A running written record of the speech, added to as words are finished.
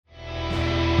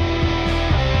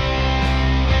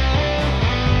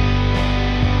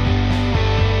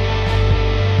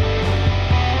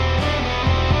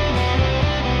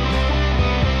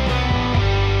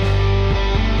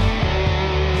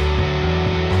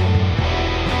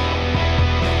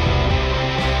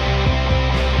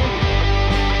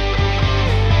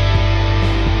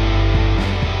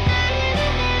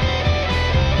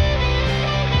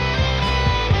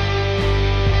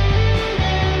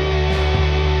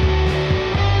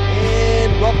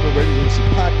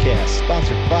Zoomcast,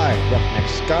 sponsored by Roughneck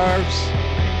Scarves.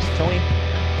 My name is Tony.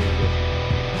 I'm here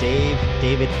with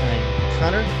David, I'm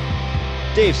Connor,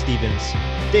 Dave Stevens,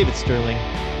 David Sterling,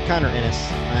 Connor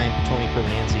Ennis. I'm Tony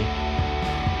Permananzi.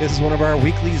 This is one of our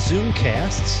weekly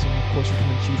Zoomcasts. And of course, we're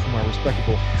coming to you from our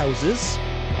respectable houses.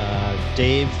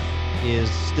 Dave is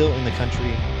still in the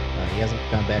country. He hasn't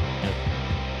gone back yet,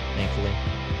 thankfully.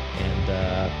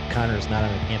 And Connor is not on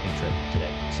a camping trip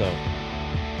today. So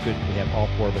good, we have all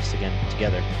four of us again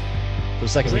together for the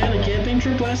second week. Was that a camping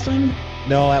trip last time?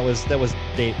 No, that was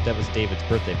David's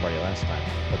birthday party last time.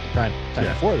 But the time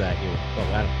before that, you were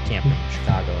out camping in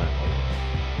Chicago.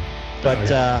 But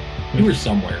you were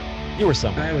somewhere. You were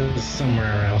somewhere. I was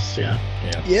somewhere else.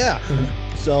 Yeah.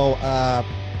 So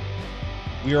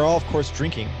we are all, of course,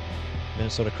 drinking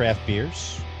Minnesota craft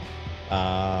beers.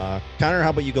 Connor,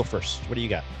 how about you go first? What do you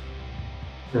got?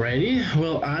 Righty.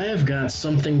 Well, I've got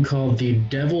something called the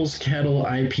Devil's Kettle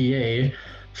IPA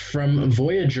from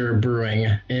Voyager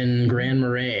Brewing in Grand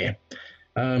Marais.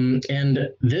 And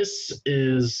this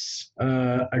is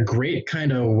a great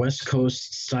kind of West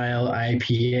Coast style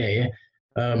IPA.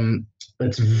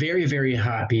 It's very, very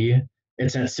hoppy.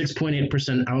 It's at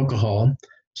 6.8% alcohol,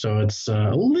 so it's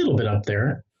a little bit up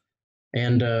there.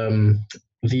 And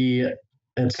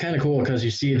it's kind of cool because you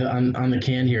see on the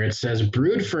can here, it says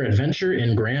brewed for adventure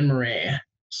in Grand Marais.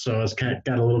 So it's kind of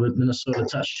got a little bit Minnesota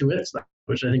touch to it,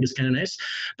 which I think is kind of nice.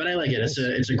 But I like it.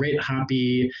 It's a great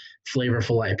hoppy,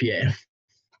 flavorful IPA.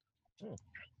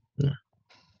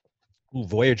 Ooh,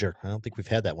 Voyager. I don't think we've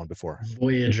had that one before.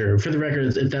 Voyager. For the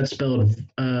record, that's spelled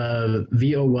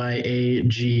Voyager.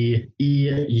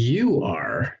 You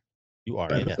are,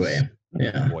 by yes. the way.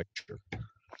 Yeah. Voyager.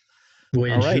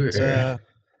 Voyager. All right.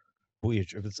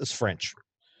 Voyager. It's French.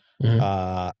 Mhm.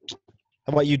 How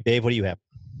about you, Dave? What do you have?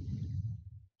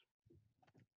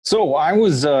 So I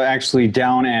was actually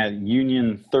down at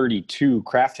Union 32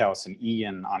 Craft House in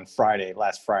Egan on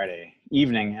last Friday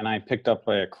evening, and I picked up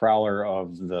a crowler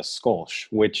of the Skolch,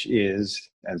 which is,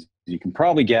 as you can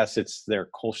probably guess, it's their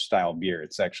Kolsch style beer.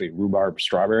 It's actually rhubarb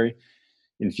strawberry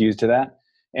infused to that.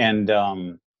 And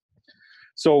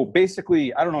so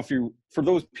basically, I don't know if for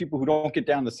those people who don't get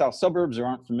down to the south suburbs or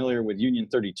aren't familiar with Union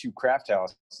 32 Craft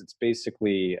House, it's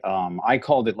basically, I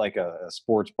called it like a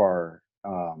sports bar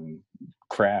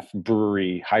craft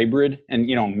brewery hybrid. And,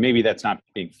 maybe that's not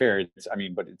being fair.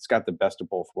 But it's got the best of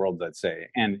both worlds, I'd say.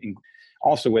 And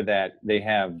also with that, they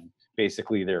have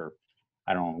basically their,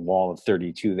 wall of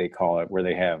 32, they call it,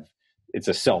 where it's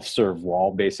a self-serve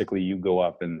wall. Basically, you go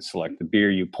up and select the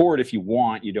beer. You pour it if you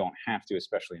want. You don't have to,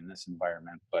 especially in this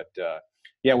environment. But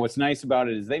what's nice about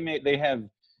it is they have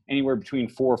anywhere between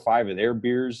 4 or 5 of their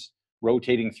beers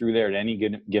rotating through there at any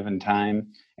given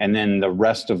time. And then the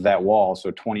rest of that wall,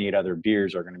 so 28 other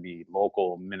beers, are going to be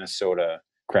local Minnesota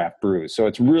craft brews. So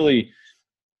it's a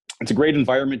great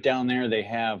environment down there. They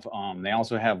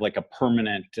also have like a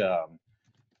permanent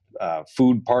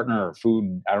food partner or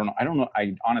food. I don't know.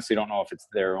 I honestly don't know if it's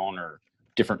their own or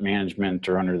different management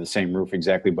or under the same roof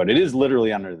exactly, but it is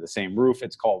literally under the same roof.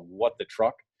 It's called What the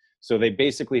Truck. So they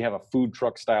basically have a food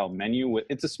truck style menu.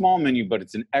 It's a small menu, but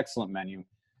it's an excellent menu.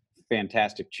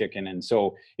 Fantastic chicken. And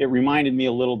so it reminded me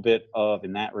a little bit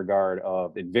in that regard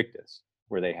of Invictus,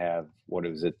 where they have, what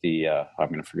is it? I'm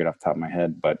going to forget off the top of my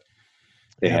head, but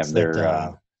they have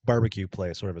their barbecue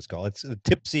place, whatever it's called. It's a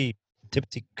Tipsy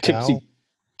Cow.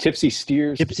 Tipsy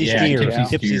Steers. Tipsy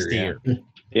Steer.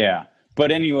 Yeah.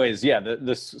 But anyways,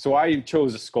 so I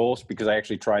chose a Skolch because I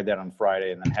actually tried that on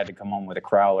Friday and then had to come home with a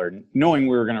crowler, knowing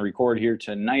we were going to record here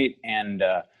tonight. And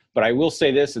but I will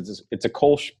say this: it's a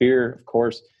Kolsch beer, of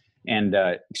course, and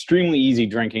extremely easy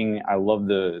drinking. I love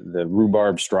the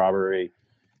rhubarb strawberry.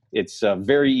 It's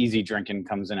very easy drinking.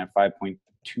 Comes in at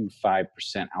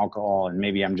 5.25% alcohol, and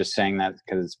maybe I'm just saying that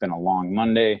because it's been a long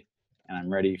Monday and I'm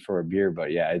ready for a beer.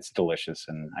 But yeah, it's delicious,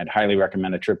 and I'd highly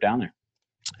recommend a trip down there.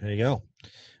 There you go.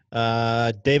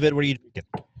 David, what are you drinking?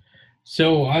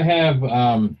 So I have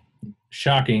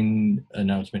shocking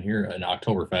announcement here, an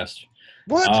Oktoberfest.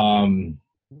 What?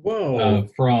 Whoa.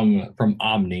 From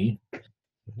Omni.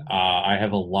 I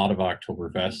have a lot of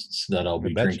Oktoberfests that I'll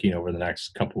be drinking over the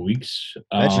next couple of weeks.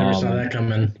 I never saw that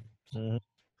coming.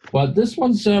 But this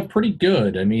one's pretty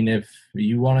good. I mean, if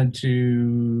you wanted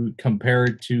to compare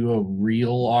it to a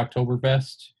real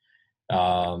Oktoberfest,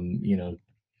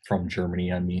 from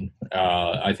Germany,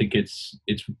 I think it's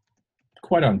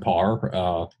quite on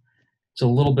par. It's a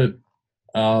little bit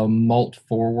malt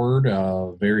forward,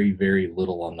 very, very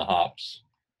little on the hops,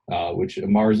 which a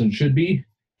Marzen should be.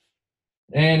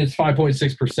 And it's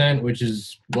 5.6%, which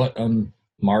is what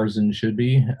Marzen should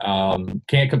be.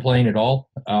 Can't complain at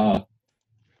all.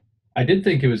 I did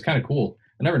think it was kind of cool.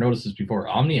 I never noticed this before.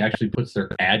 Omni actually puts their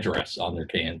address on their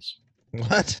cans.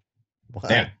 What? What?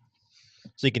 Yeah.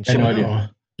 So you can I had show no it.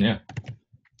 idea. Yeah.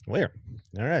 Where?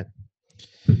 All right.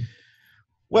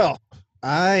 Well,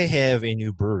 I have a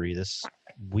new brewery this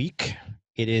week.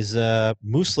 It is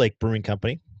Moose Lake Brewing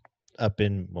Company up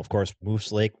in, of course,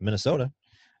 Moose Lake, Minnesota.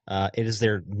 It is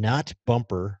their Not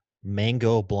Bumper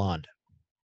Mango Blonde.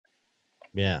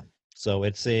 Yeah. So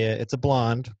it's a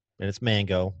blonde and it's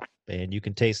mango, and you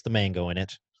can taste the mango in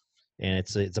it. And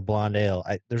it's a blonde ale.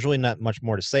 There's really not much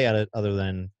more to say on it other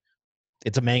than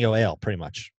it's a mango ale, pretty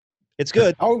much. It's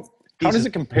good. How does Decent.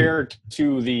 it compare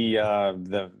to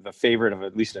the favorite of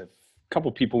at least a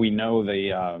couple people we know?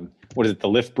 The what is it? The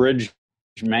Lift Bridge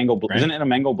mango? Right. Isn't it a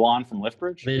mango blonde from Lift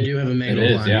Bridge? They do have a mango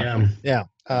It is, blonde, yeah. yeah.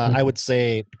 Yeah. I would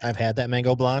say I've had that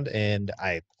mango blonde, and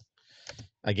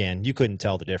again, you couldn't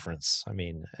tell the difference. I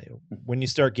mean, when you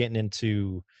start getting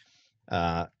into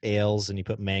ales and you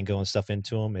put mango and stuff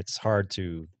into them, it's hard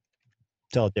to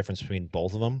tell the difference between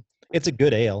both of them. It's a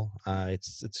good ale.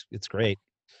 It's great.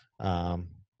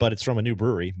 But it's from a new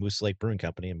brewery, Moose Lake Brewing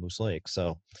Company in Moose Lake.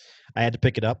 So I had to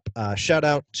pick it up. Shout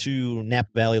out to Napa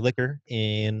Valley Liquor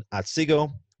in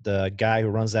Otsego. The guy who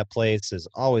runs that place is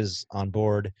always on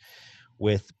board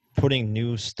with putting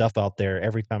new stuff out there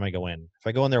every time I go in. If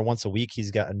I go in there once a week, he's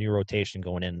got a new rotation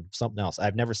going in, something else.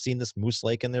 I've never seen this Moose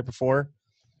Lake in there before.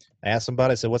 I asked him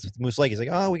about it. I said, what's with Moose Lake? He's like,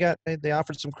 oh, they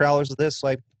offered some crowlers of this. So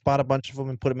I bought a bunch of them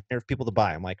and put them in there for people to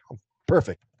buy. I'm like, oh,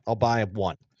 perfect. I'll buy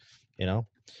one,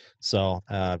 So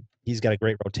he's got a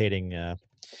great rotating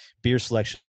beer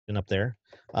selection up there.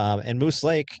 And Moose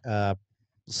Lake,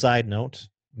 side note,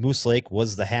 Moose Lake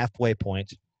was the halfway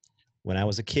point when I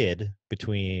was a kid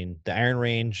between the Iron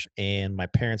Range and my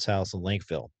parents' house in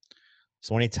Lakeville.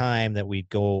 So anytime that we'd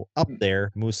go up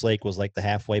there, Moose Lake was like the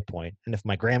halfway point. And if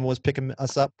my grandma was picking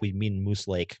us up, we'd meet in Moose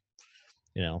Lake,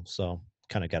 so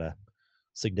kind of got a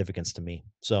significance to me.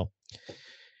 So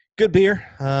good beer.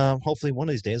 Hopefully one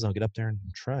of these days I'll get up there and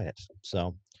try it.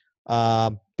 So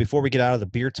before we get out of the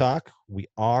beer talk, we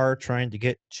are trying to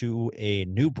get to a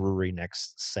new brewery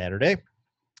next Saturday.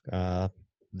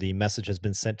 The message has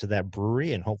been sent to that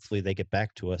brewery, and hopefully they get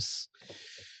back to us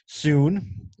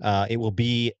soon. It will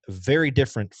be very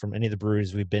different from any of the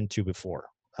breweries we've been to before.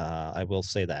 I will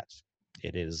say that.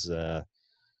 It is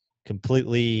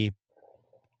completely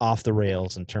off the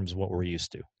rails in terms of what we're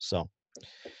used to. So,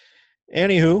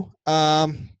 anywho,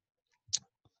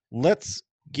 let's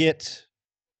get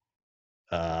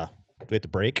do we have to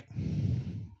break? Do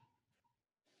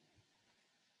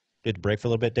we have to break for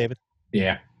a little bit, David?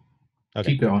 Yeah.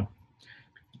 Okay. Keep going.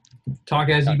 Talk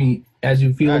as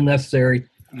you feel necessary.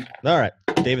 All right.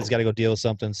 David's got to go deal with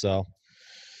something. So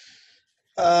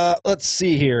let's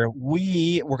see here.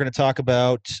 We're going to talk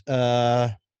about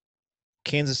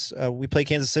Kansas. We played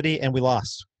Kansas City and we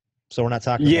lost. So we're not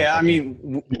talking about Yeah, that I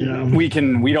mean, we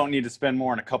don't need to spend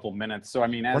more than a couple minutes. So, I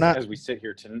mean, as we sit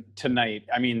here tonight,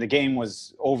 I mean, the game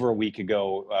was over a week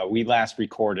ago. We last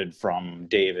recorded from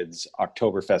David's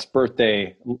Oktoberfest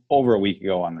birthday over a week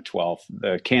ago on the 12th.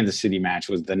 The Kansas City match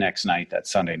was the next night, that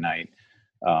Sunday night.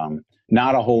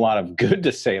 Not a whole lot of good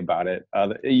to say about it.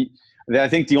 I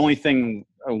think the only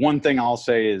one thing I'll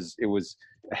say is it was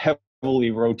a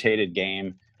heavily rotated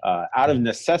game. Out of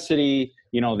necessity,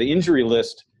 the injury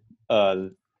list for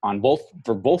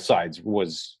both sides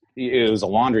was a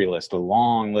laundry list, a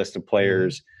long list of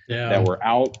players that were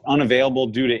unavailable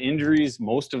due to injuries.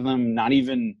 Most of them not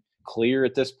even clear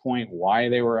at this point why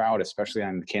they were out, especially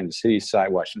on the Kansas City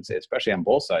side. Well, I shouldn't say especially on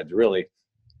both sides, really.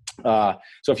 So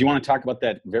if you want to talk about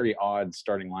that very odd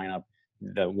starting lineup,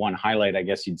 the one highlight I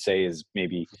guess you'd say is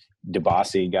maybe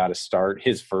DeBasi got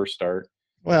his first start.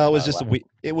 Well, it was just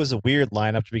it was a weird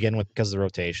lineup to begin with because of the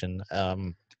rotation.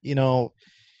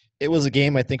 It was a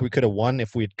game I think we could have won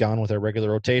if we'd gone with our regular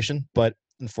rotation, but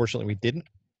unfortunately we didn't.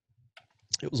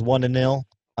 It was 1-0.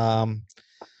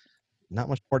 Not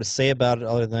much more to say about it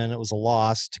other than it was a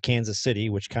loss to Kansas City,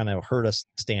 which kind of hurt us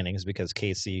standings because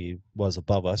KC was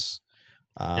above us.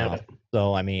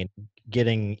 So, I mean,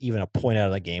 getting even a point out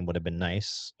of that game would have been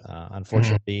nice.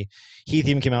 Unfortunately, Heath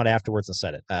even came out afterwards and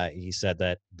said it. He said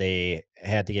that they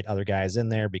had to get other guys in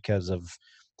there because of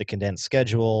the condensed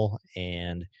schedule,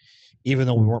 and even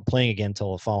though we weren't playing again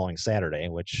until the following Saturday,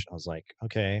 which I was like,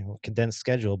 okay, well, condensed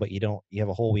schedule, but you have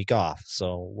a whole week off.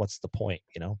 So what's the point,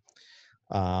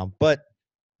 But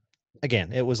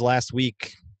again, it was last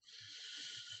week.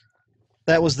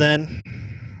 That was then.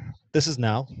 This is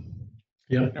now.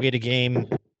 Yep. We had a game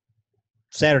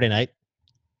Saturday night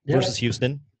versus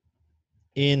Houston.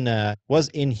 Was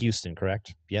in Houston,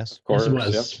 correct? Yes. Of course. Yes, it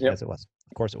was. Yep. Yes, it was.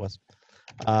 Of course it was.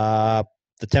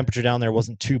 The temperature down there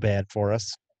wasn't too bad for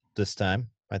us this time.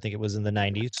 I think it was in the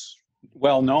 90s.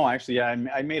 Well, no, actually, yeah,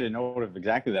 I made a note of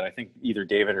exactly that. I think either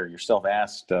David or yourself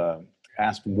asked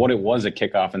what it was at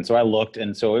kickoff, and so I looked,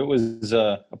 and so it was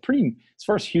a pretty, as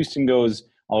far as Houston goes,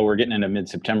 although we're getting into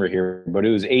mid-September here, but it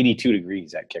was 82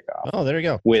 degrees at kickoff. Oh, there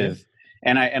you go.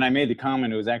 And I made the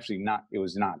comment, it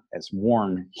was not as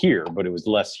warm here, but it was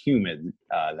less humid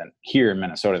than here in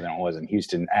Minnesota than it was in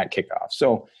Houston at kickoff.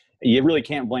 So you really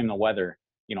can't blame the weather,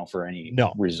 for any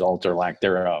result or lack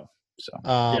thereof.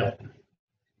 So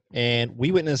and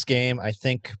we went in this game, I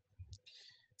think,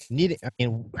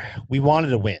 we wanted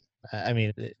to win. I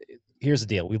mean, here's the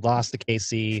deal. We lost to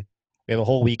KC. We have a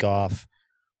whole week off.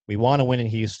 We want to win in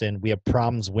Houston. We have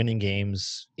problems winning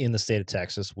games in the state of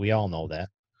Texas. We all know that.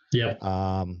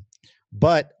 Yeah.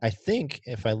 But I think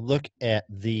if I look at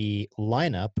the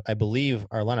lineup, I believe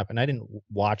our lineup, and I didn't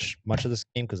watch much of this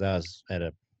game because I was at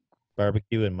a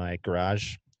barbecue in my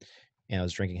garage and I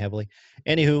was drinking heavily.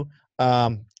 Anywho,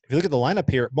 if you look at the lineup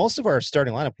here, most of our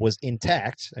starting lineup was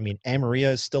intact. I mean,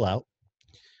 Amaria is still out.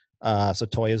 So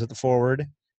Toya's at the forward.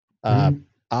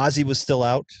 Ozzy was still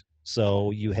out.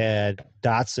 So you had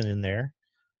Dotson in there.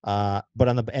 But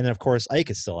and then of course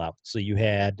Ike is still out. So you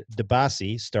had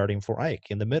Dabasi starting for Ike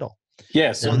in the middle.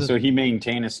 Yeah, so he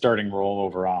maintained his starting role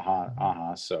over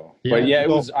Aha. So, yeah, but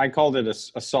yeah, I called it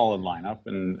a solid lineup,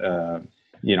 and a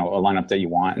lineup that you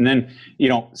want. And then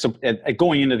so at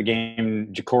going into the game,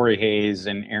 Ja'Cory Hayes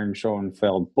and Aaron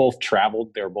Schoenfeld both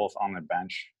traveled. They were both on the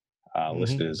bench,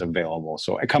 listed as available.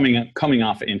 So coming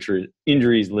off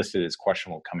injuries, listed as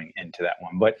questionable coming into that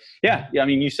one. But yeah, I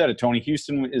mean, you said it, Tony.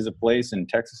 Houston is a place, and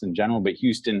Texas in general, but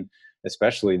Houston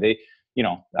especially, they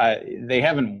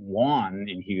haven't won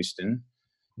in Houston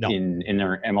in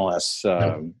their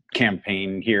MLS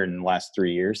campaign here in the last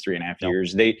 3.5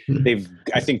 years.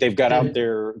 I think they've got out of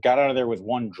there with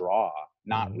one draw,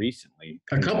 not recently.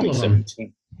 A couple of them.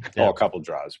 A couple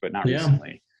draws, but not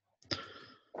recently.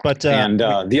 But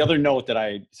the other note that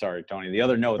I saw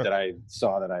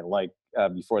that I liked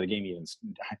before the game, even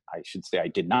I should say I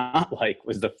did not like,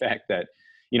 was the fact that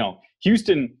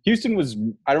Houston was,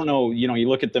 I don't know, you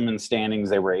look at them in the standings,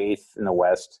 they were 8th in the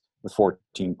West with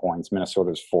 14 points.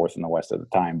 Minnesota was 4th in the West at the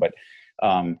time, but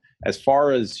as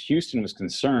far as Houston was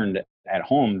concerned at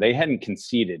home, they hadn't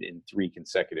conceded in 3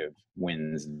 consecutive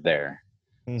wins there.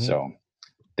 So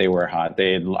they were hot.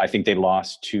 I think they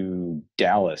lost to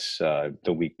Dallas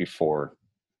the week before,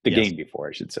 game before,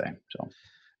 I should say. So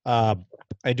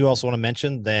I do also want to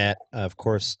mention that, of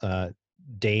course,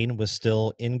 Dane was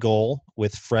still in goal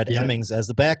with Fred Hemmings as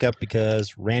the backup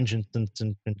because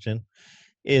Ranjitson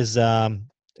is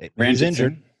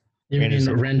injured. You mean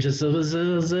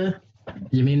Ranjitson?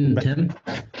 You mean him?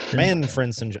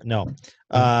 Manfredson? No.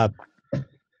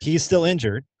 He's still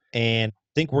injured, and I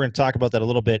think we're going to talk about that a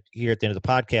little bit here at the end of the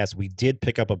podcast. We did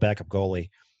pick up a backup goalie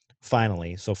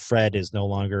finally, so Fred is no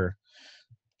longer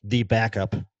the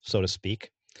backup, so to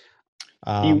speak.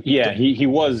 He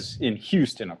was in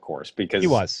Houston, of course, because he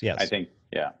was. Yes, I think.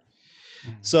 Yeah.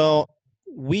 So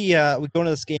we go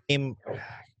into this game.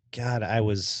 God, I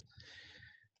was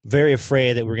very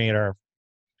afraid that we're going to get our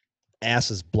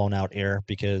asses blown out here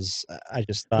because I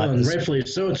just thought. Well, and rightfully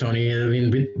so, Tony. I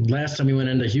mean, last time we went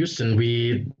into Houston,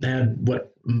 we had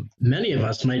what many of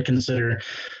us might consider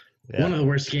one of the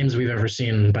worst games we've ever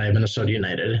seen by Minnesota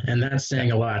United, and that's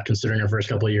saying a lot considering our first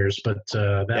couple of years. But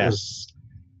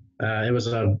it was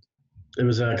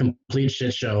a complete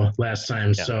shit show last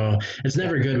time. Yeah. So it's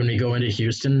never good when we go into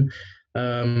Houston.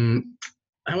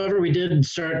 However, we did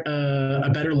start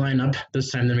a better lineup this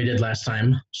time than we did last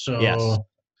time. So yes.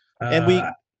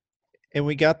 And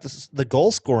we got the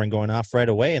goal scoring going off right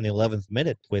away in the 11th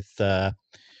minute with who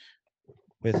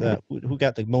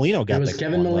got the Molino got. It was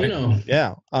Kevin Molino. Right?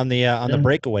 Yeah, on the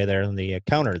breakaway there, on the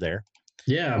counter there.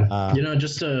 Yeah,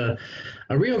 just a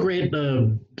real great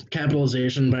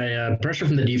capitalization by pressure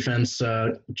from the defense,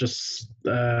 just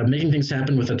making things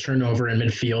happen with a turnover in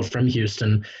midfield from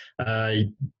Houston.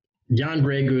 Jan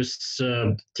Gregus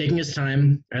taking his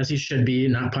time, as he should be,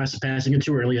 not passing it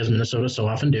too early, as Minnesota so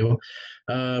often do,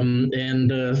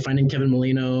 and finding Kevin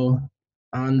Molino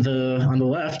on the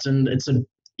left, and it's an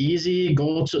easy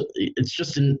goal. It's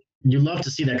just you love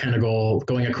to see that kind of goal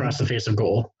going across the face of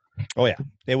goal. Oh yeah,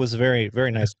 it was a very,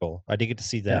 very nice goal. I did get to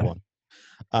see that one.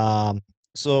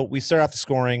 So we start off the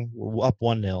scoring. We're up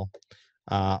 1-0.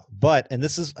 But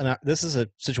this is a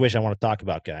situation I want to talk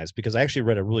about, guys, because I actually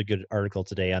read a really good article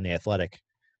today on The Athletic.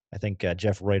 I think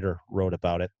Jeff Reuter wrote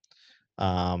about it.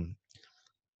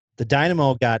 The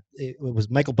Dynamo it was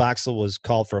Michael Boxall was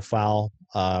called for a foul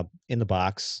in the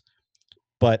box,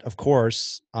 but of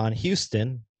course on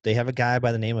Houston they have a guy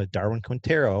by the name of Darwin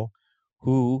Quintero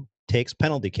who takes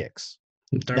penalty kicks.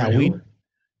 Darwin we- who?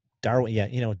 Darwin, yeah,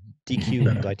 DQ, we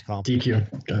like to call him.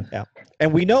 DQ. Good.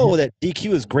 And we know that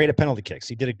DQ is great at penalty kicks.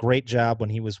 He did a great job when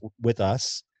he was with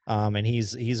us, and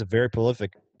he's a very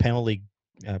prolific penalty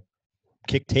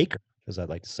kick taker, as I'd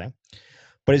like to say.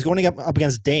 But he's going up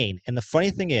against Dane. And the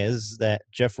funny thing is that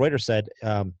Jeff Reuter said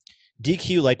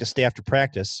DQ liked to stay after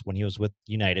practice when he was with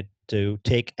United to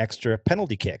take extra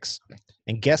penalty kicks.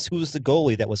 And guess who's the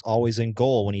goalie that was always in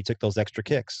goal when he took those extra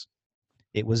kicks?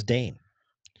 It was Dane.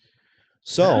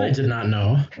 So I did not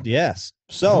know. yes.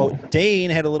 So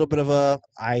Dane had a little bit of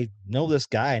I know this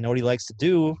guy. I know what he likes to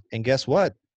do. And guess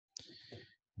what?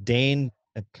 Dane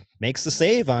makes the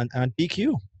save on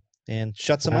DQ and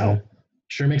shuts him out.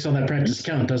 Sure makes all that practice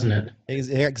count, doesn't it?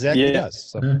 Exactly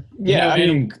does. So. Yeah,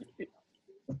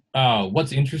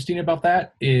 what's interesting about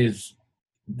that is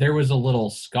there was a little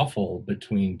scuffle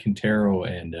between Quintero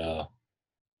and now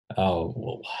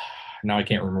I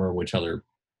can't remember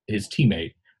his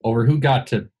teammate over who got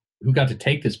to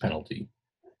take this penalty,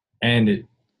 and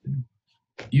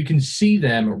you can see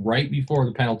them right before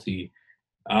the penalty.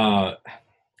 I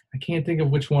can't think of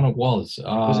which one it was.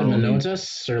 Was it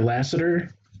Manotas or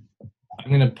Lassiter? I'm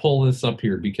going to pull this up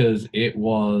here because it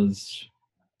was.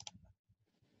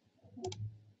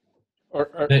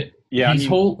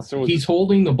 He's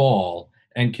holding the ball,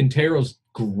 and Quintero's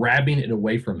grabbing it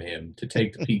away from him to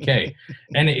take the PK.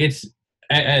 And it's,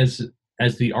 as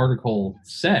the article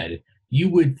said, you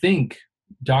would think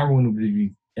Darwin would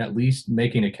be at least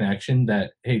making a connection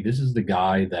that, hey, this is the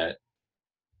guy that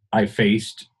I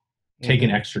faced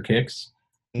taking extra kicks.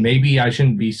 Maybe I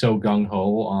shouldn't be so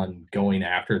gung-ho on going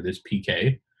after this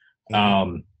PK.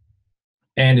 And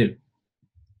it,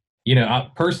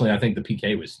 personally, I think the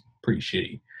PK was pretty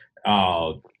shitty.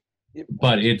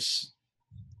 But it's,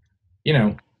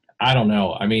 I don't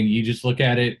know. I mean, you just look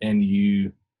at it and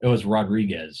it was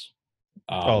Rodriguez.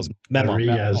 Memo.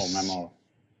 Memo.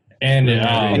 And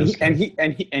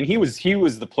he was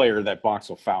the player that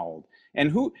Boxall fouled. And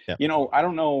who, I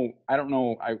don't know.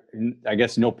 I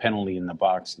guess no penalty in the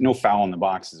box, no foul in the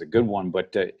box is a good one.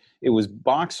 But it was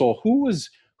Boxall. Who was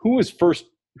first?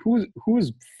 Who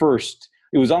was first?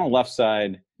 It was on the left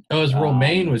side. It was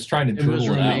Romain was trying to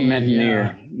dribble it out.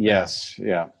 Meunier. Yes,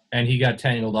 yeah. And he got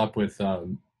tangled up with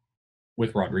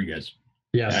Rodriguez.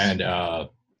 Yes. And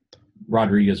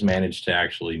Rodriguez managed to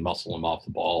actually muscle him off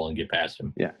the ball and get past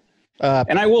him. Yeah.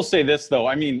 And I will say this though.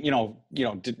 I mean,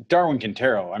 Darwin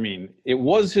Quintero. I mean, it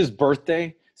was his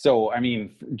birthday, so I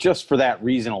mean, just for that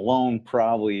reason alone,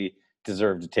 probably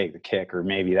deserved to take the kick, or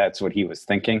maybe that's what he was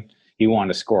thinking. He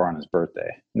wanted to score on his birthday,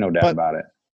 no doubt about it.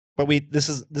 But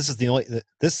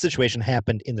this situation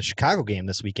happened in the Chicago game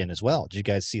this weekend as well. Did you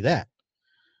guys see that?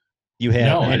 You had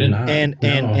I did not.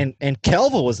 And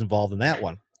Kelvil was involved in that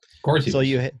one. Of course he was.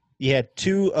 You had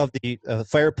two of the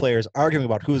Fire players arguing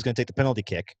about who was going to take the penalty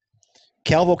kick.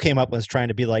 Calvo came up and was trying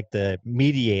to be like the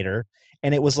mediator,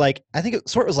 and it was like, I think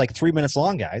it was like 3 minutes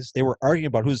long, guys. They were arguing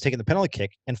about who was taking the penalty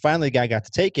kick, and finally the guy got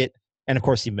to take it, and of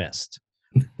course he missed.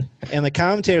 And the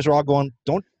commentators were all going,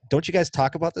 don't you guys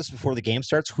talk about this before the game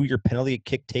starts, who your penalty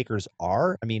kick takers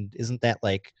are? I mean, isn't that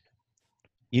like,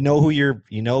 who's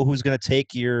going to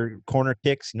take your corner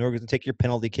kicks, who's going to take your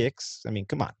penalty kicks? I mean,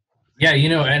 come on. Yeah,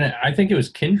 and I think it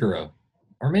was Kendra,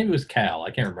 or maybe it was Cal,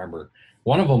 I can't remember.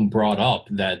 One of them brought up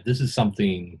that this is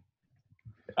something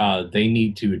they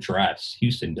need to address,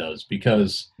 Houston does,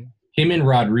 because him and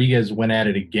Rodriguez went at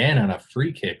it again on a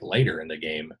free kick later in the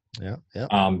game,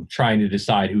 trying to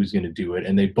decide who's going to do it.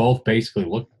 And they both basically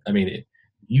looked – I mean,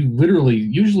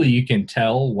 usually you can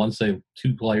tell once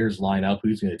two players line up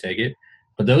who's going to take it.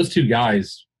 But those two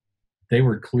guys, they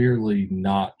were clearly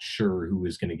not sure who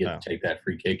was going to get to take that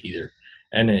free kick either.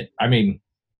 And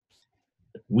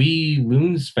we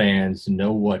Loons fans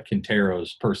know what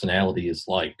Quintero's personality is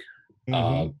like.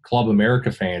 Club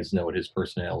America fans know what his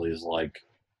personality is like.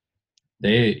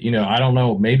 They, I don't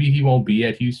know, maybe he won't be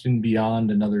at Houston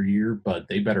beyond another year, but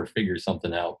they better figure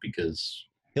something out because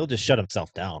he'll just shut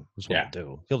himself down. Is what he'll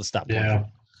do. He'll just stop playing.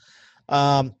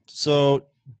 Yeah. So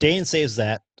Dane saves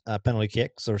that penalty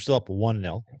kick, so we're still up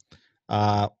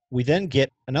 1-0. We then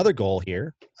get another goal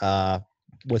here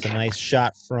with a nice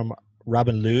shot from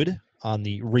Robin Lod on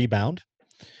the rebound.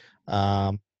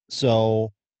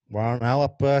 So we're now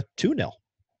up 2-0.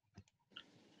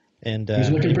 And he's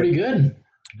looking pretty good.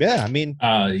 Yeah, I mean,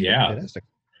 fantastic.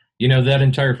 That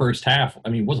entire first half, I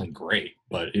mean, wasn't great,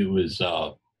 but it was.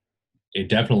 It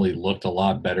definitely looked a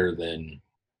lot better than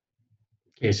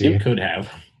it could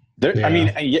have. I mean,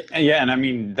 and I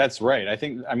mean that's right. I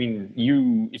think, I mean,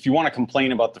 if you want to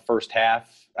complain about the first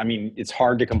half, I mean, it's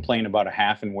hard to complain about a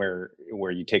half and where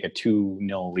you take a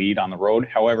 2-0 lead on the road.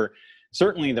 However,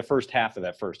 certainly the first half of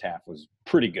that first half was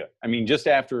pretty good. I mean, just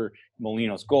after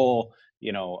Molino's goal,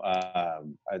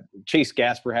 Chase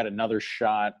Gasper had another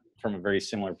shot from a very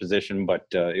similar position, but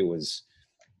it was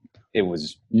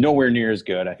nowhere near as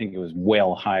good. I think it was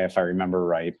whale high, if I remember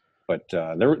right. But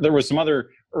there was some other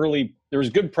there was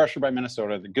good pressure by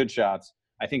Minnesota, the good shots.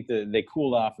 I think they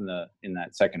cooled off in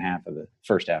that second half of the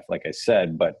first half, like I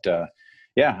said. But I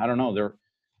don't know.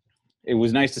 It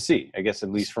was nice to see, I guess,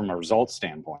 at least from a results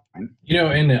standpoint.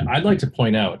 And I'd like to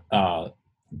point out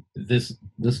this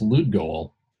Lod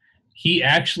goal. He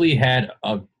actually had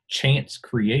a chance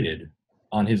created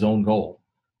on his own goal,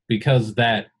 because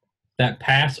that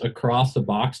pass across the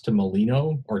box to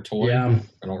Molino or Toy, I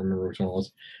don't remember which one it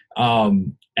was,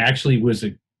 actually was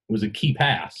a key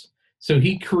pass. So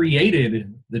he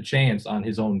created the chance on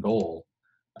his own goal,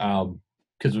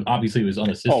 because obviously it was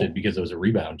unassisted because it was a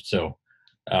rebound. So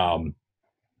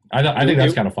I think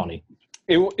that's kind of funny.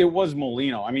 It was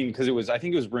Molino. I mean, because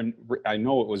I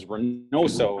know it was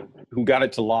Reynoso who got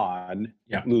it to Lod,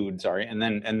 and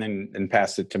then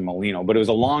passed it to Molino. But it was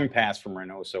a long pass from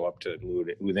Reynoso up to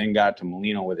Lod, who then got to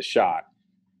Molino with a shot,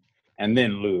 and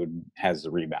then Lod has the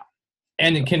rebound.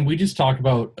 And can we just talk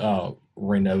about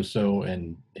Reynoso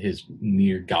and his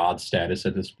near God status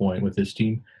at this point with this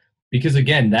team? Because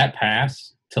again, that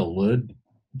pass to Lod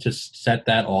to set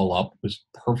that all up was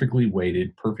perfectly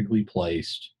weighted, perfectly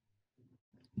placed.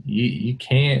 You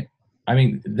can't. I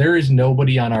mean, there is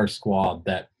nobody on our squad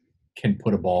that can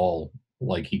put a ball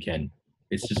like he can.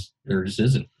 It's just there just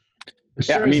isn't.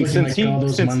 Sure, I mean, since all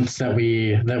those months that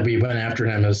we went after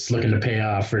him is looking to pay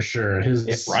off for sure.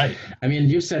 Right. I mean,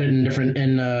 you said it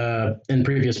in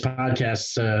previous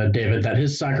podcasts, David, that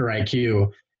his soccer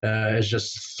IQ is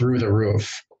just through the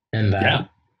roof. And that. Yeah.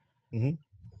 Mm-hmm.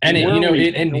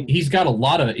 And he's got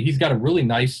a really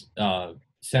nice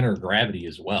center of gravity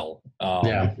as well.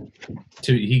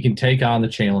 He can take on the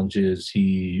challenges.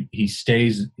 He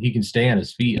can stay on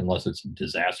his feet unless it's a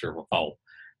disaster of a foul,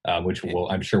 which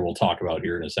I'm sure we'll talk about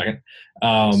here in a second.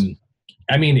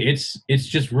 I mean,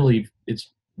 it's really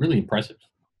impressive.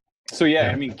 So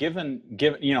I mean, given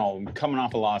coming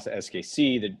off a loss at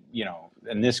SKC,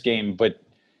 in this game, but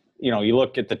you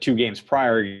look at the two games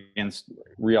prior against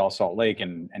Real Salt Lake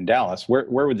and Dallas, where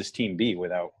would this team be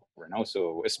without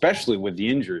Reynoso, especially with the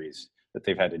injuries that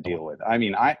they've had to deal with? I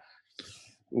mean, I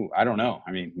don't know.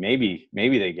 I mean, maybe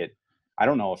they get. I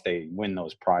don't know if they win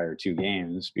those prior two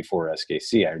games before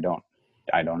SKC.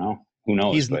 I don't know. Who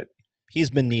knows? He's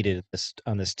been needed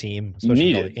on this team,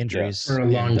 especially with all the injuries for a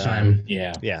long time.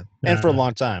 And for a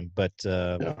long time. But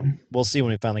we'll see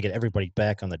when we finally get everybody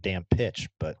back on the damn pitch.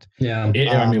 But I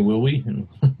mean, will we?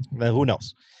 Who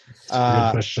knows?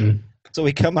 Good question. So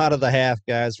we come out of the half,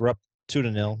 guys. We're up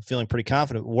 2-0, feeling pretty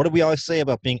confident. What do we always say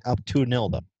about being up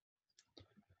 2-0, though?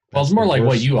 Well, it's more like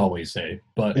what you always say,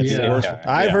 but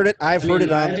I've heard it. I've heard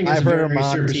it on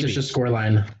superstitious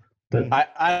scoreline. But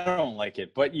I don't like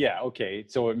it, but okay.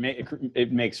 So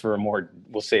it makes for a more.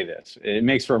 We'll say this. It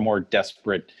makes for a more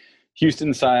desperate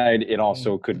Houston side. It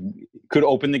also could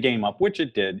open the game up, which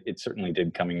it did. It certainly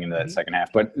did coming into that second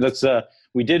half. But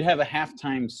we did have a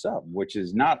halftime sub, which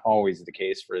is not always the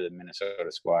case for the Minnesota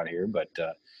squad here. But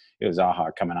it was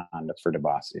Aha coming on for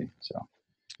Dibassy. So,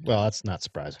 well, that's not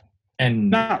surprising, and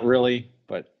not really,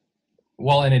 but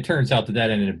and it turns out that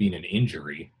ended up being an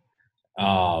injury.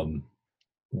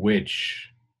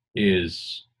 Which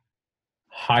is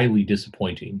highly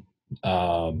disappointing,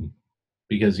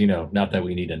 because not that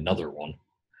we need another one.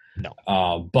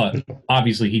 No. But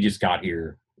obviously he just got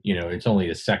here. It's only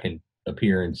his second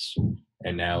appearance,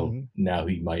 and now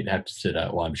he might have to sit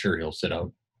out. Well, I'm sure he'll sit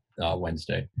out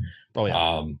Wednesday. Oh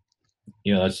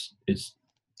yeah. It's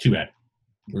too bad.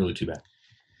 Really too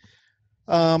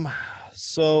bad.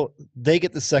 So they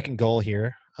get the second goal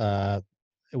here.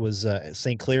 It was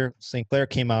St. Clair. St. Clair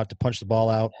came out to punch the ball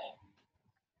out,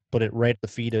 put it right at the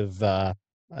feet of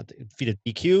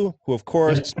DQ, who of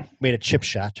course made a chip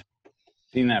shot.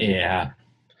 Seen that? Yeah,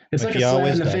 it's like a slap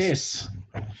in the face.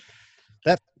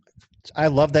 I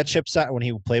love that chip shot when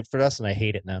he played for us, and I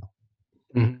hate it now.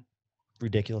 Mm-hmm.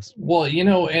 Ridiculous. Well,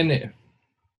 and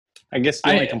I guess the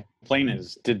only complaint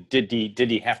is did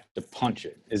he have to punch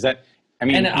it? Is that? I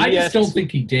mean, and I just don't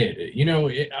think he did.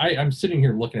 I'm sitting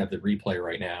here looking at the replay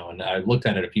right now, and I looked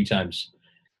at it a few times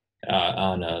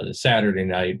on a Saturday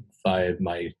night via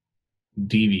my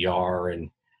DVR,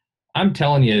 and I'm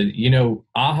telling you,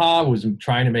 Aha was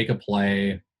trying to make a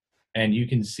play, and you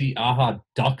can see Aha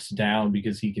ducks down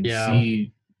because he can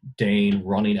see Dane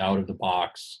running out of the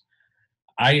box.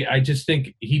 I just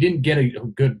think he didn't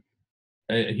get good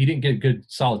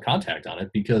solid contact on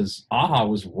it because Aha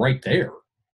was right there.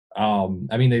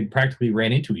 I mean, they practically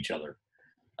ran into each other.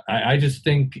 I just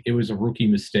think it was a rookie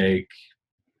mistake.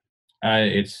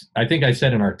 I think I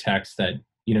said in our text that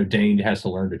Dane has to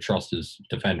learn to trust his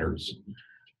defenders,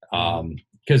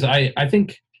 because I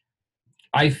think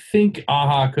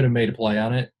Aha could have made a play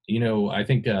on it. I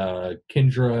think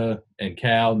Kendra and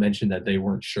Cal mentioned that they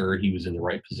weren't sure he was in the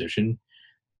right position,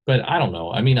 but I don't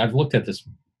know. I mean, I've looked at this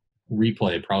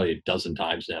replay probably a dozen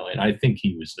times now, and I think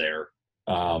he was there.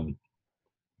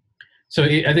 So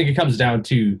I think it comes down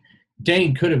to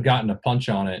Dane could have gotten a punch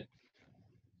on it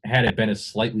had it been a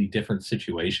slightly different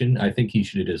situation. I think he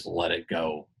should have just let it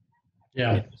go.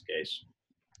 Yeah. In this case.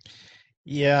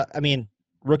 Yeah, I mean,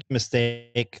 rookie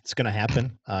mistake. It's going to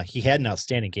happen. He had an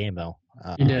outstanding game, though.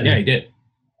 He did. Yeah, he did.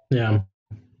 Yeah.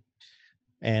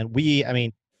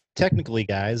 And technically,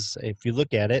 guys, if you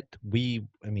look at it,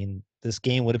 this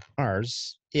game would have been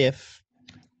ours if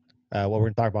what we're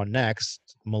going to talk about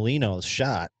next, Molino's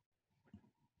shot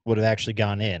would have actually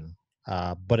gone in.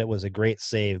 But it was a great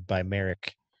save by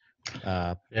Merrick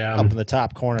up in the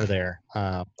top corner there.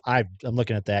 I'm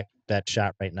looking at that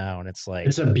shot right now, and it's like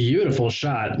it's a beautiful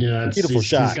shot. Beautiful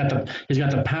shot. He's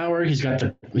got the power. He's got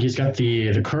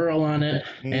the curl on it,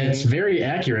 and it's very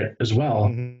accurate as well.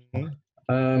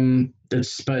 Mm-hmm. But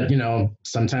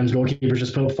sometimes goalkeepers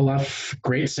just pull off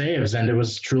great saves, and it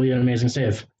was truly an amazing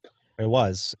save. It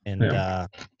was, and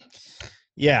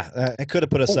it could have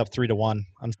put us up 3-1.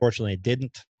 Unfortunately, it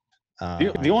didn't.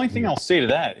 The only thing I'll say to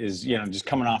that is, just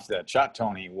coming off that shot,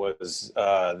 Tony, was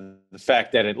the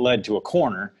fact that it led to a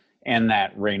corner and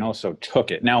that Reynoso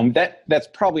took it. Now, that's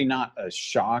probably not a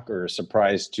shock or a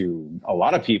surprise to a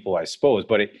lot of people, I suppose,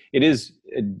 but it is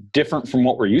different from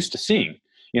what we're used to seeing.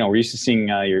 We're used to seeing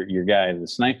your guy, the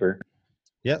sniper,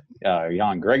 Jan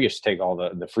Gregish, take all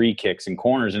the free kicks and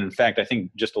corners. And in fact, I think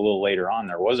just a little later on,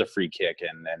 there was a free kick,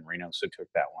 and then Reynoso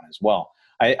took that one as well.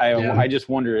 I just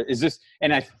wonder, is this,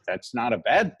 and this is not a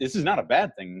bad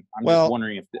thing. I'm just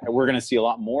wondering if we're going to see a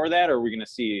lot more of that, or are we going to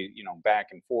see, back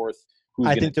and forth, who's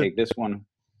going to take this one?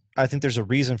 I think there's a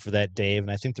reason for that, Dave.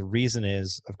 And I think the reason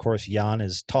is, of course, Jan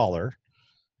is taller.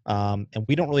 And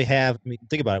we don't really have,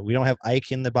 think about it. We don't have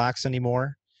Ike in the box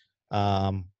anymore.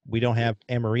 We don't have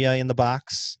Amaria in the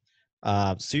box.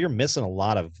 So you're missing a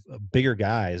lot of bigger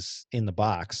guys in the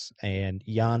box, and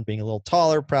Jan being a little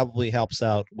taller probably helps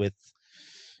out with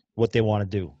what they want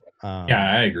to do.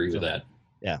 I agree with that.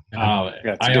 Yeah.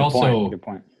 Good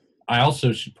point. I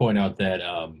also should point out that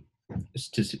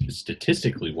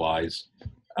statistically wise,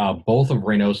 both of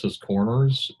Reynoso's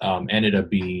corners ended up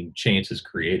being chances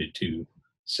created too.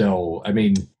 So, I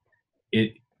mean,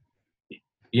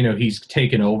 he's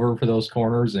taken over for those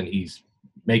corners and he's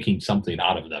making something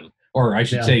out of them. Or I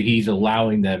should say he's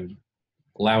allowing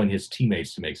his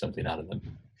teammates to make something out of them.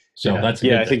 So that's a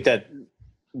good I think that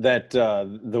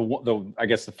I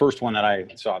guess the first one that I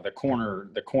saw, the corner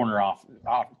off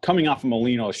coming off of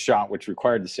Molino's shot, which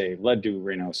required the save, led to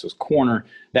Reynoso's corner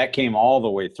that came all the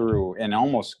way through and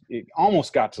it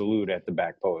almost got to Lute at the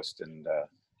back post, and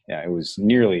it was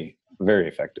nearly very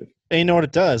effective. And you know what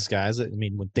it does, guys? I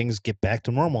mean, when things get back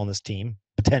to normal on this team,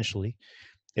 potentially,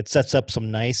 it sets up some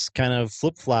nice kind of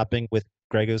flip-flopping with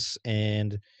Gregus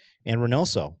and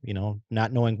Reynoso,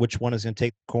 not knowing which one is going to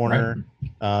take the corner,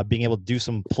 being able to do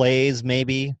some plays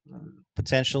maybe,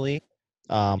 potentially.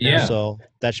 So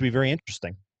that should be very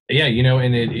interesting. Yeah,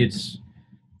 and it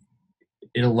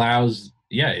allows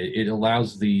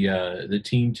the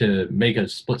team to make a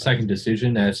split-second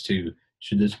decision as to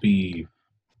should this be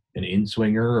an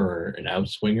in-swinger or an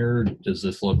out-swinger? Does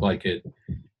this look like a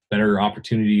better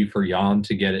opportunity for Jan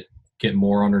to get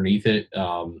more underneath it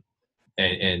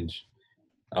and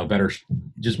a better,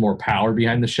 just more power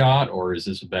behind the shot, or is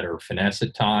this a better finesse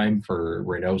at time for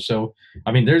Reynoso?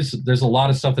 I mean, there's a lot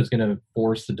of stuff that's going to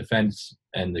force the defense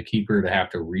and the keeper to have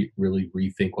to really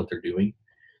rethink what they're doing.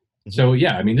 Mm-hmm. So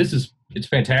I mean, it's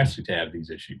fantastic to have these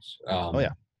issues.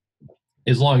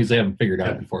 As long as they haven't figured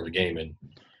out before the game and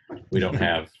we don't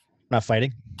have not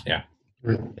fighting. Yeah.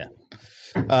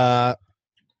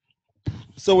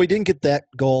 So we didn't get that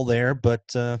goal there,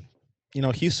 but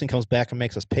Houston comes back and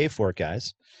makes us pay for it,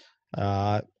 guys,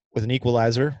 with an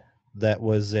equalizer. That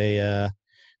was a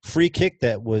free kick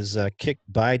that was kicked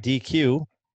by DQ,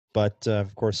 but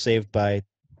of course saved by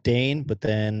Dane, but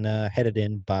then headed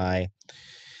in by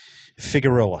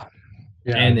Figueroa.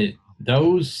 Yeah. And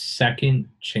those second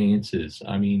chances,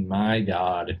 I mean, my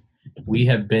God, we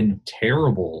have been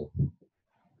terrible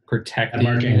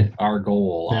protecting our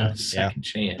goal on the second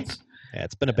chance. Yeah,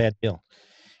 it's been a bad deal.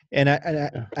 And I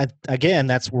again,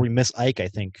 that's where we miss Ike, I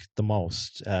think, the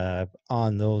most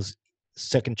on those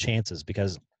second chances,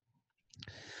 because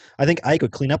I think Ike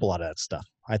would clean up a lot of that stuff.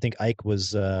 I think Ike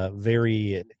was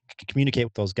very communicate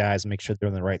with those guys and make sure they're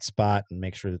in the right spot and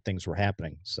make sure that things were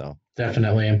happening. So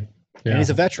Definitely. and Yeah. he's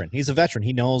a veteran. He's a veteran.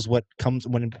 He knows what comes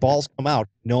when balls come out.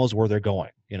 Knows where they're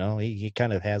going. You know, he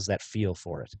kind of has that feel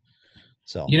for it.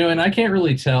 So And I can't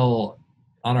really tell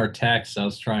on our text. I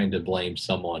was trying to blame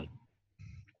someone,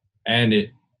 and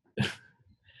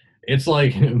it's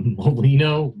like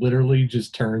Molino literally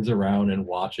just turns around and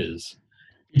watches,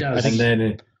 He does.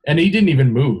 and he didn't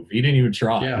even move. He didn't even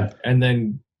try. Yeah. And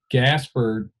then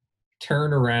Gasper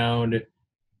turned around,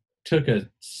 took a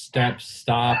step,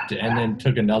 stopped, and then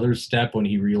took another step when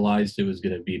he realized it was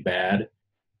going to be bad.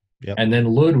 Yep. And then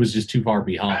Lud was just too far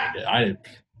behind.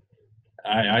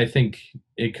 I think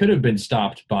it could have been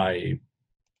stopped by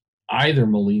either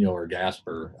Molino or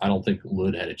Gasper. I don't think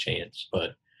Lud had a chance,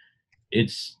 but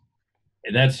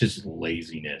that's just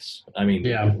laziness. I mean,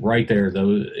 Yeah. right there,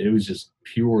 though, it was just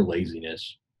pure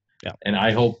laziness. Yeah. And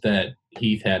I hope that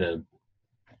Heath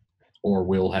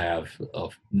will have a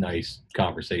nice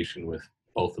conversation with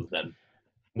both of them.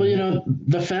 Well,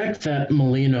 the fact that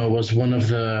Molino was one of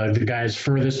the guys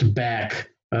furthest back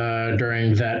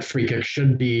during that free kick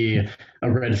should be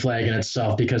a red flag in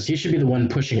itself, because he should be the one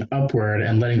pushing upward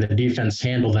and letting the defense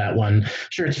handle that one.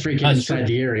 Sure, it's free kick That's inside true.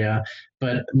 the area,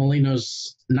 but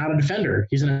Molino's not a defender.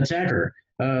 He's an attacker.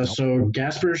 So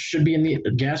Gasper,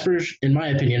 in my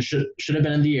opinion, should have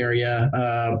been in the area,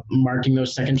 marking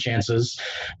those second chances.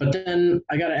 But then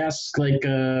I got to ask,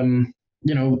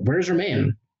 where's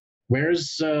Romain?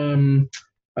 Where's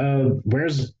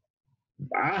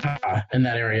Aha in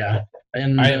that area?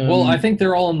 And I think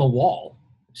they're all on the wall.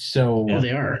 So yeah,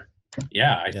 they are.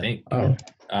 yeah, I think. Oh,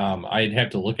 I'd have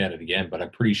to look at it again, but I'm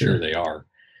pretty sure they are.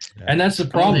 Yeah. And that's the they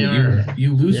problem. are.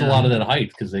 You lose a Yeah. lot of that height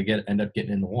because they end up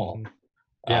getting in the wall.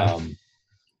 Yeah.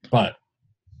 But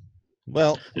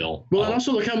Well, still, well, and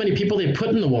also look how many people they put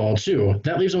in the wall too.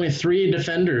 That leaves only 3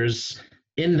 defenders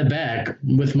in the back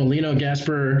with Molino,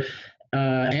 Gasper,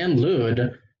 and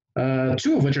Lud,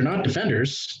 2 of which are not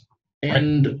defenders.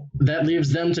 And that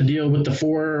leaves them to deal with the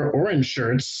 4 orange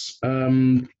shirts.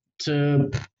 And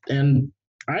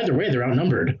either way, they're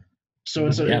outnumbered. So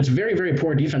it's very, very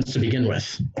poor defense to begin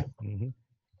with. mhm.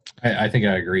 I think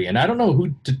I agree. And I don't know who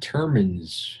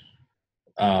determines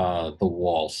the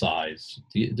wall size.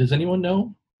 Does anyone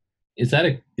know? Is that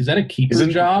a keeper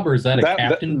job, or is that a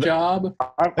captain job?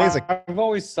 I've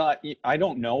always thought, I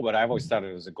don't know, but I've always thought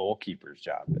it was a goalkeeper's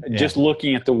job. Yeah. Just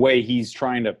looking at the way he's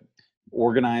trying to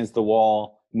organize the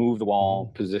wall, move the wall,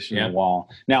 position the wall.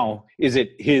 Now, is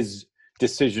it his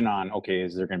decision on, okay,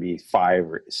 is there going to be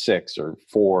 5 or 6 or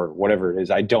 4, whatever it is?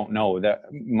 I don't know. It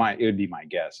would be my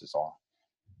guess is all.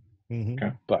 Mhm.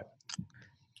 Okay. But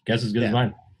Guess as good as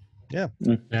mine. Yeah.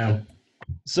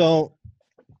 So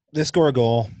they score a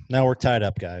goal. Now we're tied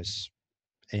up, guys.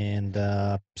 And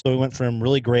so we went from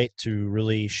really great to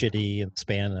really shitty in the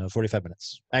span of 45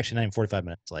 minutes. Actually, not even 45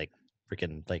 minutes, like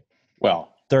freaking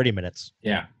well, 30 minutes.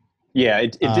 yeah,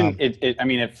 it didn't. I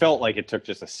mean, it felt like it took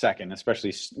just a second,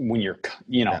 especially when you're,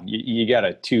 you got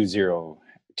a 2-0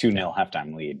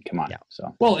 halftime lead. Come on. Yeah.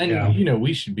 So Well, and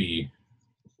we should be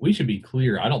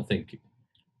clear. I don't think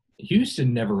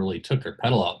Houston never really took their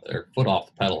foot off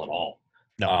the pedal at all.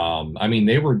 No. I mean,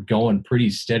 they were going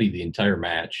pretty steady the entire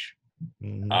match.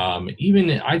 Mhm.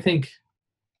 Even I think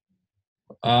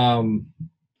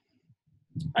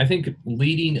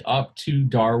leading up to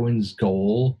Darwin's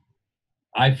goal,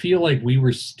 I feel like we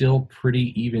were still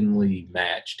pretty evenly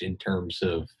matched in terms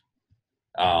of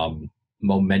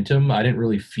momentum. I didn't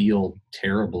really feel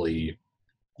terribly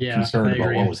concerned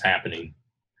about what was happening.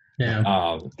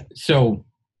 Yeah. So,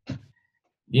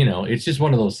 it's just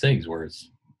one of those things where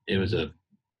it was a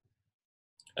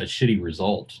shitty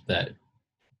result that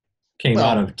came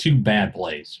out of 2 bad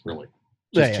plays, really.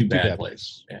 Just 2 bad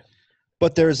plays. Yeah.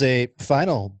 But there's a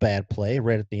final bad play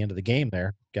right at the end of the game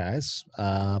there, guys.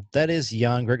 That is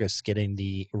Jan Grigas getting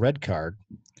the red card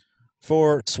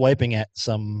for swiping at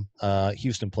some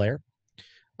Houston player.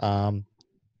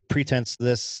 Pretense to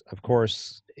this, of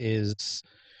course, is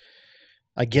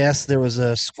I guess there was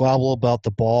a squabble about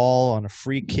the ball on a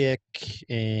free kick,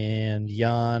 and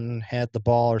Jan had the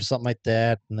ball or something like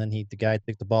that, and then the guy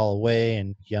took the ball away,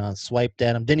 and Jan swiped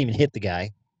at him. Didn't even hit the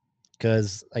guy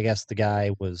because I guess the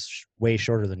guy was way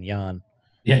shorter than Jan.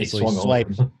 Yeah, he So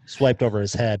swung swiped over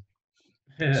his head.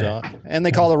 So, and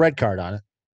they call a red card on it,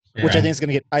 which I think is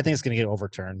going to get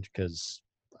overturned because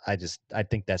I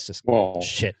think that's just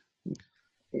shit.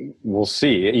 We'll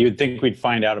see. You'd think we'd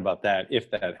find out about that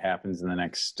if that happens in the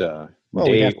next we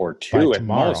day have or by 2 at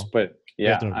tomorrow. most. But We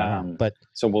have to know tomorrow. But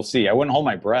so we'll see. I wouldn't hold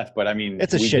my breath, but I mean,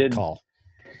 it's a shit call.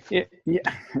 Yeah,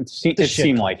 it shit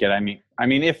seemed call. like it. I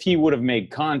mean, if he would have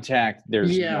made contact,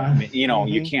 there's Yeah.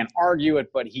 you can't argue it,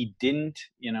 but he didn't,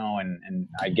 and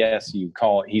I guess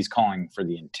he's calling for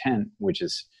the intent, which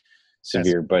is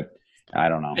severe, but I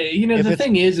don't know. The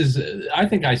thing is I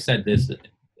think I said this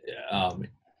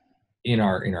in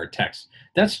our text.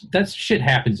 That's shit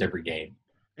happens every game.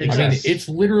 Exactly. I mean, it's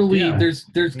literally there's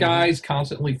Mm-hmm. guys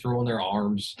constantly throwing their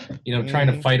arms, trying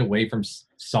to fight away from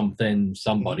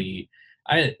somebody.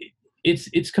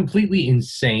 It's completely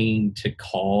insane to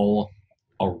call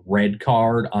a red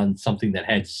card on something that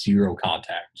had zero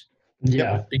contact.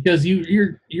 Yeah. Because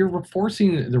you're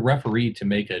forcing the referee to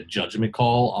make a judgment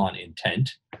call on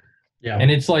intent. Yeah. And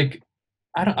it's like,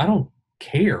 I don't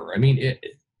care. I mean,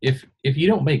 if you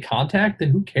don't make contact, then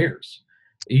who cares?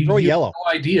 Throw a you yellow. have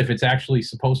no idea if it's actually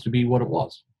supposed to be what it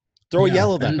was. Throw a Yeah,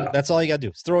 yellow then. and, That's all you got to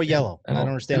do. Throw a yellow. I don't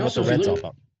understand and what the also, if you red's all look-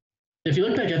 about. If you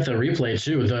look back at the replay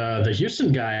too, the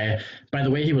Houston guy, by the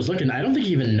way he was looking, I don't think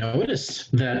he even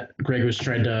noticed that Greg was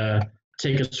trying to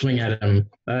take a swing at him.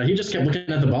 He just kept looking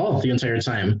at the ball the entire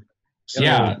time. So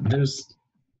Yeah.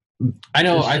 I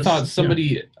know. It's I just- thought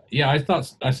somebody. Yeah, I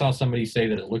thought I saw somebody say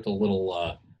that it looked a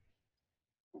little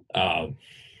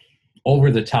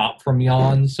over the top from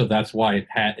Jan, so that's why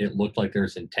it looked like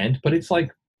there's intent. But it's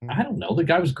like, I don't know. The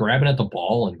guy was grabbing at the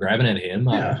ball and grabbing at him.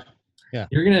 Yeah.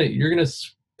 You're gonna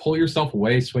pull yourself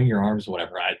away, swing your arms,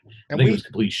 whatever. I think it was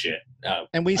complete shit.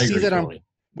 And we I see agree that totally.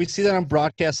 we see that on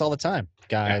broadcasts all the time.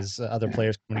 Guys, other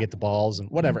players come and get the balls and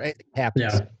whatever. It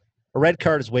happens. Yeah. A red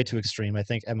card is way too extreme. I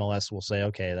think MLS will say,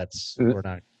 okay, we're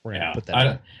gonna put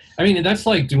that. I mean, that's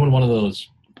like doing one of those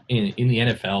in the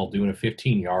NFL, doing a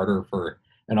 15-yarder for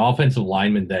an offensive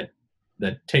lineman that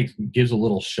gives a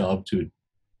little shove to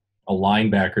a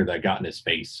linebacker that got in his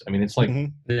face. I mean, it's like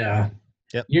Yeah.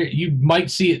 you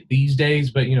might see it these days,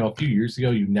 but a few years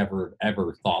ago, you never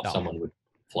ever thought someone would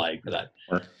flag for that.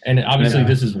 And obviously,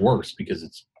 this is worse because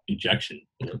it's ejection.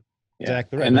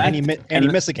 Exactly right. And he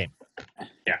missed a game.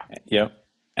 Yeah. Yep.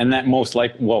 And that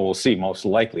we'll see most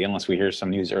likely, unless we hear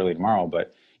some news early tomorrow.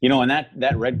 But and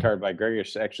that red card by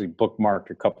Gregorius actually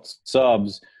bookmarked a couple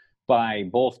subs by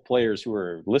both players who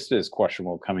were listed as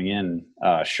questionable coming in.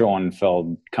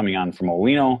 Schoenfeld coming on from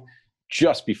Molino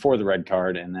just before the red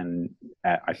card, and then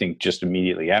I think just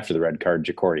immediately after the red card,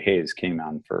 Ja'Cory Hayes came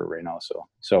on for Reynoso.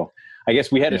 So I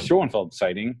guess we had a Schoenfeld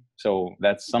sighting, so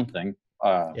that's something.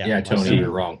 Tony, you're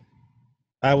wrong.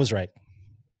 I was right.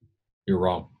 You're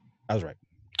wrong. I was right.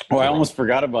 Oh, I almost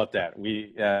forgot about that.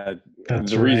 The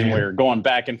reason we're going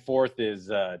back and forth is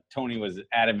Tony was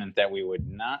adamant that we would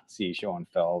not see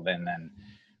Schoenfeld, and then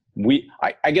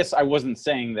I guess I wasn't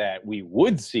saying that we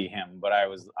would see him, but I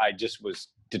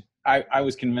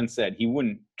was convinced that he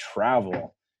wouldn't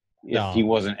travel if he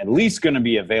wasn't at least going to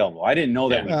be available. I didn't know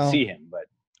that we'd see him, but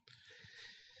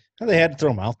they had to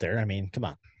throw him out there. I mean, come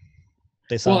on.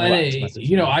 They saw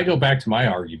I go back to my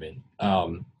argument.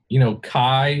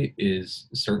 Kai is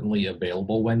certainly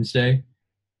available Wednesday,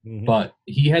 but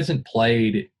he hasn't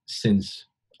played since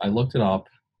I looked it up,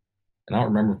 and I don't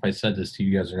remember if I said this to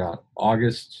you guys or not.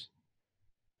 August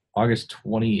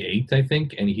 28th, I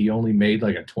think, and he only made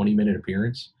like a 20-minute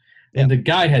appearance. And the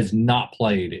guy has not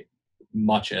played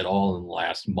much at all in the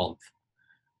last month.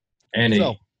 And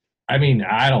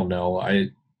I don't know.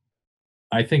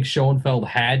 I think Schoenfeld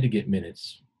had to get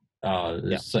minutes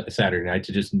Saturday night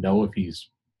to just know if he's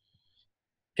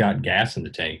got gas in the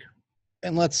tank.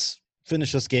 And let's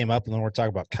finish this game up, and then we'll talk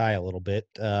about Kai a little bit.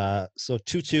 So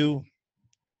 2-2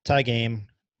 tie game.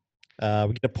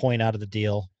 We get a point out of the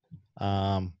deal,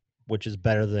 which is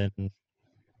better than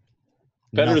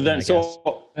nothing, so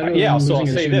I'll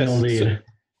say this.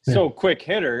 So quick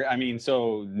hitter. I mean,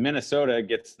 so Minnesota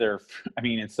gets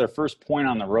it's their first point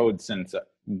on the road since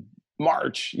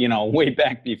March, way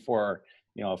back before,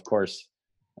 of course,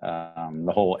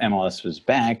 the whole MLS was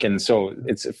back. And so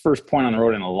it's the first point on the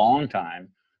road in a long time.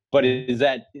 But is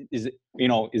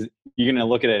you're going to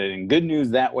look at it in good news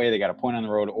that way, they got a point on the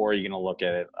road, or are you going to look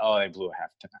at it, they blew a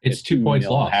halftime. It's 2 points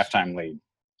lost. Halftime lead.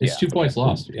 It's 2 points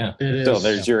lost. Yeah. So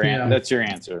there's that's your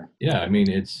answer. Yeah. I mean,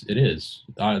 it is.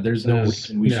 There's no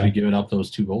reason we should be giving up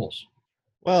those 2 goals.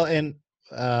 Well, and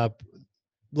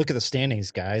look at the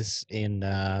standings, guys. In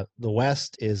the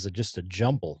West is just a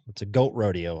jumble. It's a goat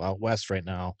rodeo out West right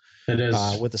now. It is.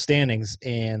 With the standings.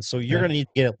 And so you're going to need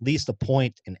to get at least a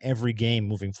point in every game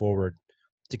moving forward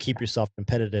to keep yourself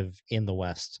competitive in the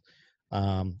West.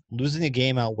 Losing a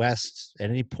game out West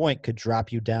at any point could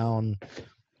drop you down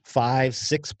 5,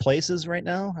 6 places right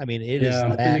now. I mean, it is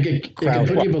Yeah, that it could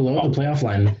crowded. put you below the playoff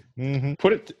line. Mm-hmm.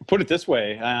 Put it this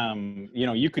way,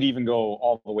 you could even go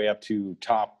all the way up to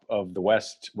top of the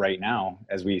West right now.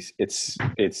 It's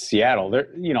Seattle.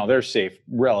 They're safe,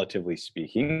 relatively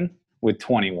speaking, with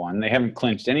 21. They haven't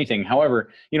clinched anything. However,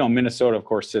 Minnesota, of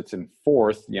course, sits in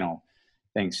 4th.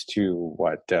 Thanks to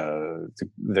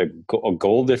the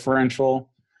goal differential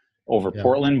over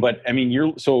Portland. But I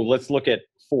mean, so let's look at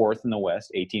 4th in the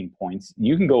West, 18 points.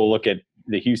 You can go look at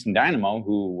the Houston Dynamo,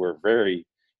 who were very,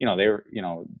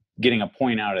 getting a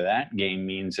point out of that game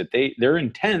means that they're in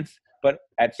 10th, but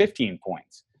at 15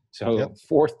 points. So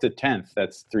 4th to 10th,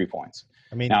 that's 3 points.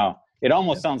 I mean, now it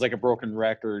almost sounds like a broken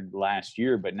record last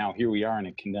year, but now here we are in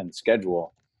a condensed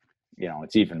schedule.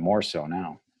 It's even more so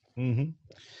now.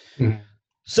 Mm-hmm. Mm-hmm.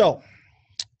 So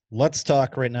let's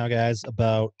talk right now, guys,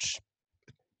 about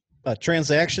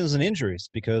transactions and injuries,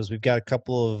 because we've got a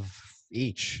couple of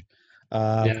each.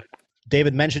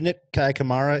 David mentioned it. Kai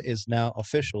Kamara is now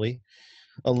officially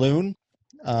a Loon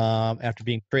after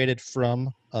being traded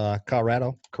from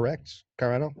Colorado, correct?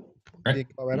 Colorado? Right.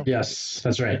 Colorado? Yes,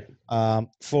 that's right.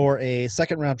 For a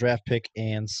second-round draft pick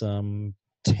and some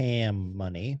TAM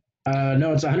money.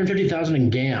 No, it's $150,000 in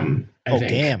GAM. I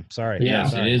think. GAM. Sorry. Yeah,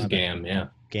 yes, it is GAM. Yeah,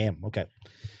 GAM. Okay.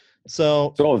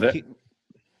 So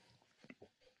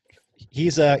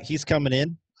he's coming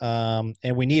in,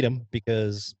 and we need him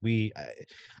because we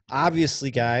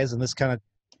obviously, guys, and this kind of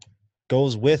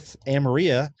goes with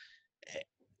Amarilla.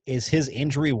 Is his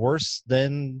injury worse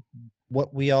than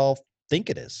what we all think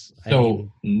it is?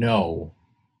 No,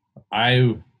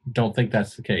 I don't think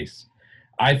that's the case.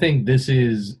 I think this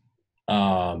is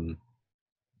telling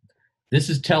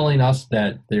us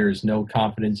that there is no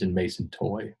confidence in Mason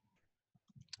Toye.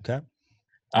 Okay.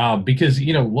 Because,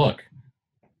 look,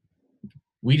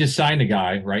 we just signed a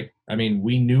guy, right? I mean,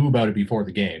 we knew about it before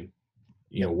the game.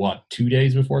 2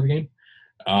 days before the game?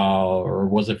 Or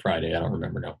was it Friday? I don't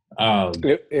remember now.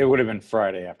 It would have been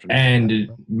Friday afternoon. And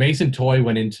Mason Toye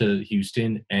went into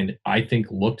Houston and I think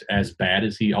looked as bad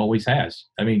as he always has.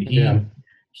 I mean,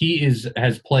 he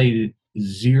has played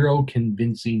 0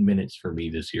 convincing minutes for me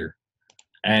this year.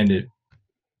 And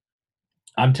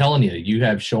I'm telling you, you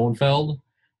have Schoenfeld,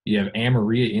 you have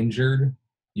Amarilla injured.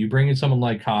 You bring in someone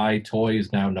like Kai, Toye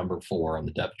is now number 4 on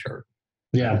the depth chart.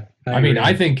 Yeah.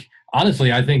 I think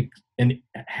an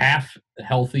half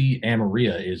healthy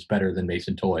Amarilla is better than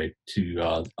Mason Toye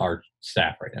to our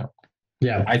staff right now.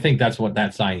 Yeah. I think that's what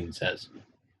that signing says.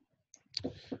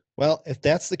 Well, if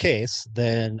that's the case,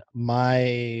 then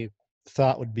my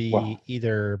thought would be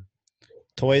either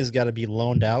Toye's got to be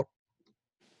loaned out,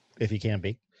 if he can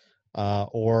be,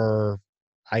 or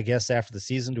I guess after the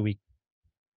season, do we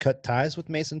cut ties with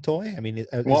Mason Toye? I mean, is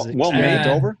it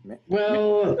over?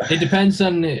 Well, it depends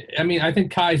on. I mean, I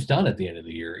think Kai's done at the end of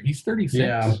the year. He's 36.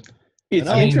 Yeah, it's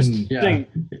interesting. Yeah.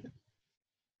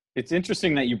 It's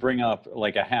interesting that you bring up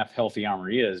like a half healthy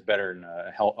Amarilla is better than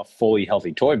a fully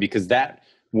healthy Toye, because I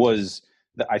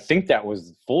think that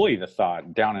was fully the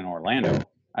thought down in Orlando.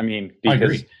 I mean,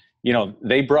 because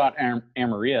they brought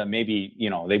Amarilla, maybe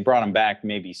they brought him back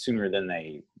maybe sooner than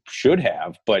they should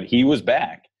have, but he was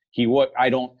back.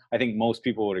 I think most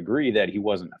people would agree that he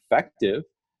wasn't effective,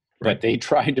 but they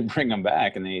tried to bring him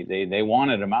back and they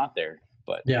wanted him out there.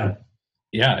 But yeah,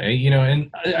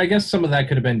 and I guess some of that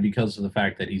could have been because of the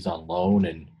fact that he's on loan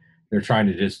and they're trying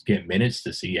to just get minutes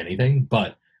to see anything.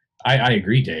 But I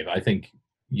agree, Dave. I think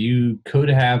you could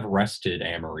have rested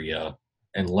Amarilla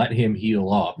and let him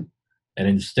heal up, and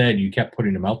instead you kept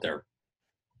putting him out there.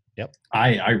 Yep.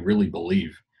 I really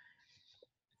believe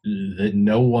that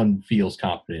no one feels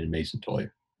confident in Mason Toye.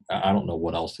 I don't know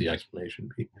what else the explanation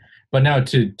would be. But now,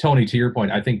 to Tony, to your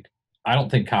point, I don't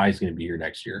think Kai's going to be here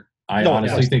next year. I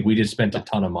honestly think we just spent a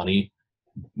ton of money,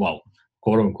 well,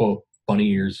 quote unquote, bunny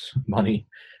ears money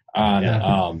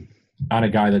on a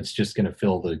guy that's just going to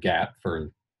fill the gap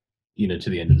for to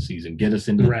the end of the season, get us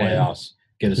into the playoffs,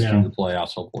 get us through the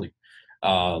playoffs, hopefully.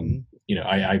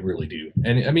 I really do,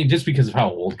 and I mean, just because of how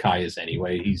old Kai is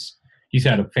anyway, he's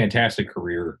had a fantastic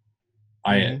career.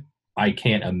 I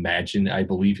can't imagine. I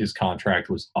believe his contract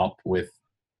was up with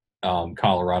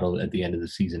Colorado at the end of the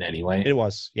season anyway. It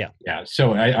was, yeah. Yeah,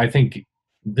 so I think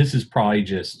this is probably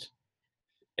just,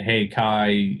 hey, Kai,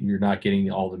 you're not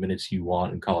getting all the minutes you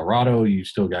want in Colorado. You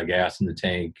still got gas in the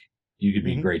tank. You could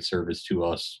be great service to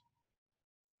us.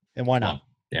 And why not?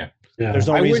 Yeah. There's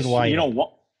no reason why.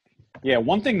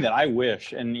 One thing that I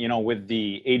wish, and with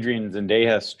the Adrian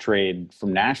Zendejas trade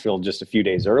from Nashville just a few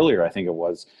days earlier, I think it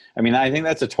was. I mean, I think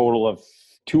that's a total of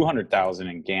 $200,000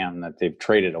 in GAM that they've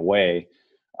traded away.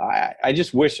 I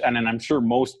just wish, and I'm sure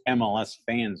most MLS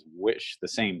fans wish the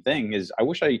same thing, is I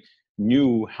wish I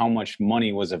knew how much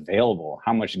money was available,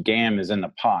 how much GAM is in the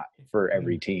pot for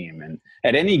every team. And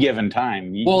at any given time, I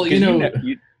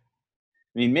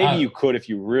mean, maybe you could if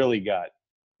you really got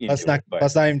into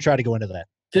let's not even try to go into that.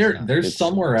 There's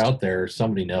somewhere out there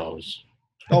somebody knows.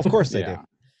 Oh, of course they do.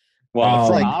 Well,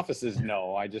 the front offices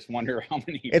know. I just wonder how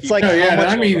many. It's people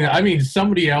I mean,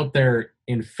 somebody out there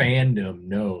in fandom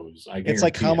knows. It's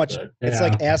like how much. It's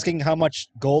like asking how much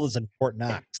gold is in Fort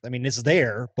Knox. I mean, it's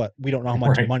there, but we don't know how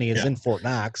much money is in Fort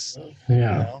Knox. Yeah, you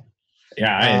know?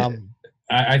 Yeah.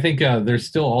 I think there's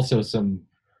still also some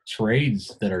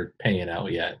trades that are paying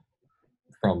out yet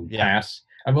from past.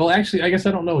 Well, actually, I guess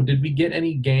I don't know. Did we get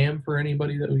any GAM for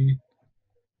anybody that we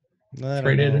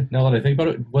traded? Now that I think about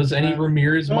it, was any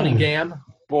Ramirez money GAM?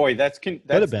 Boy, that's a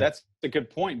good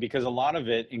point, because a lot of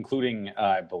it, including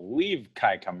I believe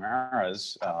Kai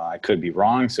Kamara's, I could be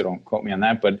wrong, so don't quote me on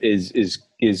that, but is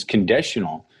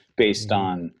conditional based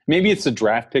on, maybe it's the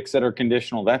draft picks that are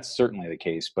conditional. That's certainly the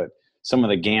case, but some of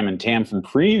the GAM and TAM from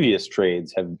previous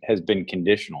trades has been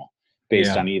conditional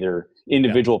based on either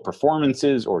individual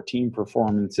performances or team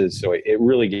performances. So it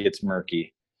really gets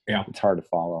murky. Yeah, it's hard to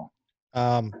follow.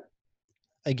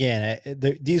 Again,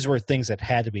 these were things that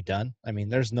had to be done. I mean,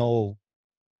 there's no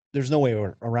way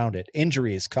around it.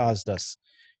 Injuries caused us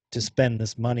to spend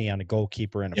this money on a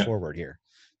goalkeeper and a forward here.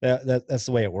 That's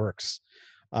the way it works.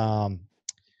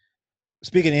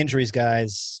 Speaking of injuries,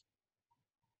 guys,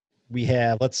 we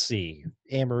have, let's see,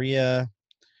 Amaria,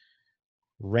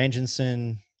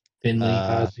 Rangenson,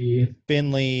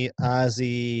 Finley,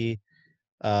 Ozzy.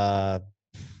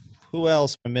 Who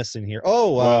else am I missing here? We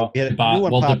had a new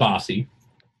one Dabasi.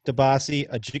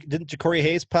 Didn't Ja'Cory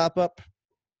Hayes pop up?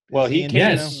 Well, he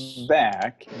came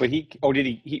back, but he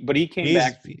came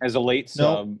back as a late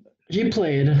sub. He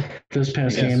played this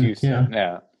past game.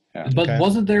 Yeah. But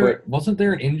wasn't there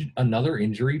another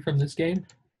injury from this game?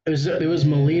 It was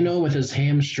Molino with his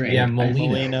hamstring. Yeah,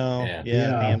 Molino.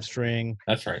 Hamstring.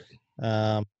 That's right.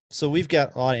 So we've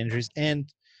got a lot of injuries, and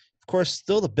of course,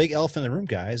 still the big elephant in the room,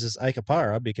 guys, is Ike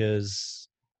Opara, because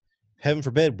heaven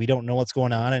forbid we don't know what's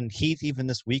going on. And Heath even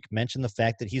this week mentioned the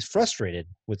fact that he's frustrated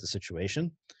with the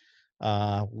situation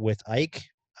with Ike.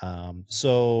 When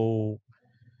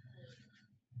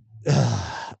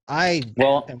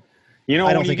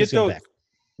you get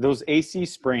those AC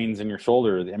sprains in your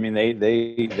shoulder, I mean,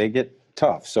 they get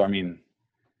tough. So I mean,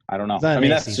 I don't know. I mean,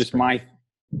 that's just my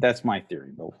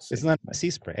theory. But it's not an AC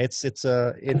spray.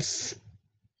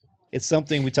 It's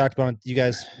something we talked about. You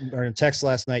guys are in text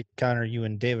last night. Connor, you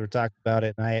and David were talking about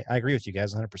it, and I agree with you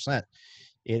guys 100%.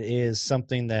 It is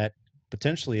something that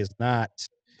potentially is not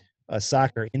a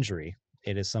soccer injury.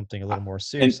 It is something a little more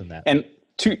serious than that. And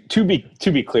to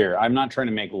be clear, I'm not trying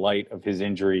to make light of his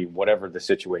injury, whatever the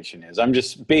situation is. I'm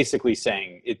just basically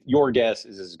saying your guess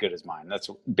is as good as mine. That's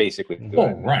basically.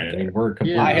 Right. I mean, we're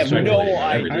completely. I have no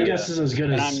idea. My guess is as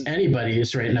good as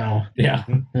anybody's right now. Yeah.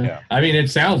 I mean, it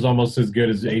sounds almost as good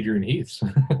as Adrian Heath's.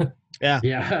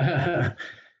 Yeah.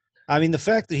 I mean, the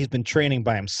fact that he's been training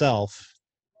by himself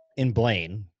in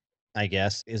Blaine, I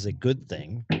guess, is a good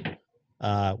thing,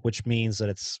 which means that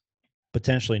it's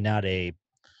potentially not a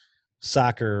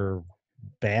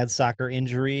bad soccer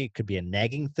injury. It could be a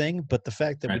nagging thing, but the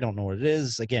fact that we don't know what it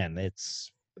is, again,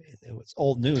 it's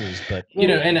old news. But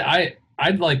and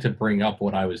I'd like to bring up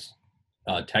what I was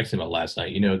texting about last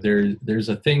night. There's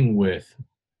a thing with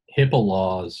HIPAA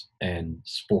laws and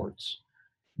sports.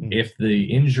 If the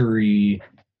injury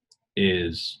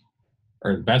is,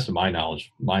 or the best of my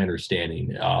knowledge, my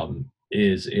understanding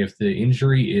is if the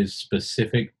injury is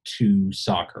specific to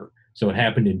soccer, so it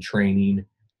happened in training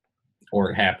or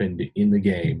it happened in the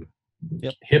game,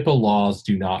 HIPAA laws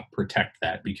do not protect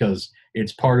that, because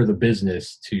it's part of the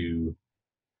business to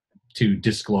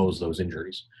disclose those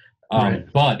injuries.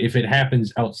 But if it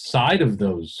happens outside of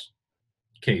those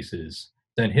cases,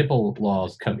 then HIPAA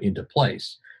laws come into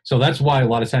place. So that's why a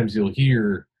lot of times you'll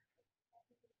hear,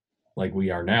 like we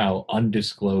are now,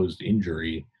 undisclosed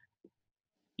injury.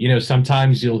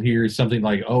 Sometimes you'll hear something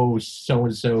like, oh,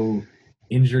 so-and-so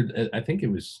injured. I think it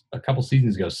was a couple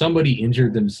seasons ago. Somebody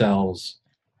injured themselves,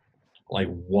 like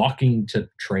walking to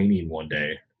training one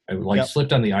day,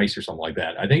 slipped on the ice or something like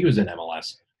that. I think it was in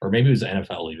MLS, or maybe it was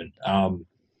NFL even.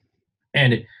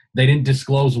 And they didn't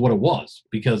disclose what it was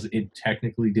because it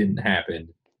technically didn't happen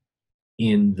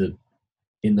in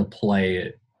the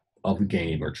play of the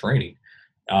game or training.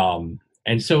 And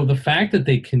so the fact that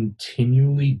they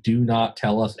continually do not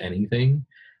tell us anything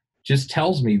just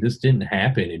tells me this didn't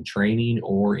happen in training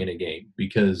or in a game,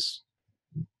 because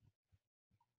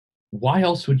why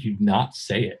else would you not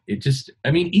say it? It just,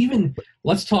 I mean, even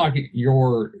let's talk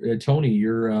your Tony,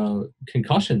 your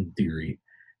concussion theory.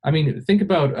 I mean, think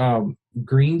about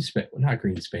Greenspan, not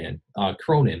Greenspan,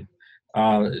 Cronin.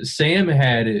 Sam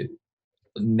had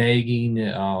nagging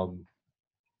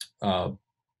uh,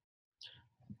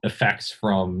 effects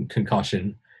from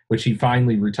concussion, which he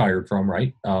finally retired from,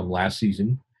 right, last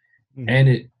season. Mhm.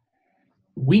 And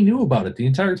we knew about it the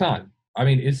entire time. I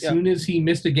mean, as Yeah. soon as he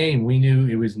missed a game, we knew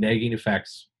it was nagging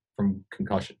effects from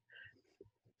concussion.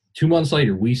 2 months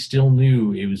later, we still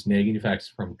knew it was nagging effects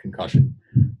from concussion.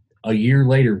 A year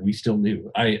later, we still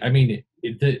knew. I mean,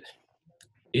 the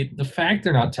fact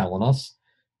they're not telling us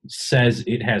says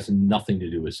it has nothing to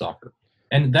do with soccer,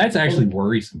 and that's actually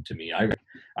worrisome to me.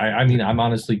 I mean, I'm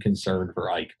honestly concerned for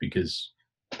Ike because,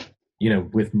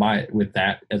 with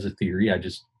that as a theory,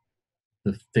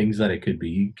 the things that it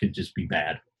could just be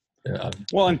bad.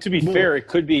 Well, and to be fair, it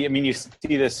could be. I mean, you see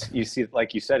it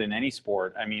like you said in any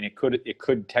sport. I mean, it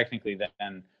could technically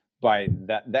then by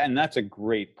that, and that's a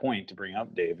great point to bring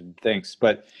up, David. Thanks.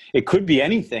 But it could be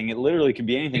anything. It literally could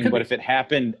be anything. But if it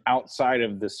happened outside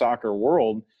of the soccer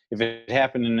world, if it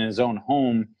happened in his own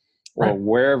home or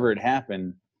wherever it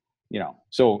happened,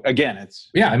 So again,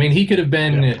 I mean, he could have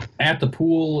been at the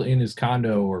pool in his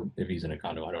condo, or if he's in a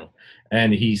condo, I don't know,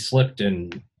 and he slipped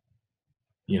and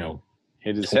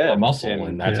hit his tore head a muscle,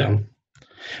 and that's it.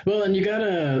 Well, and you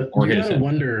gotta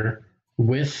wonder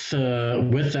with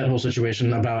that whole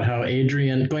situation about how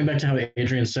Adrian, going back to how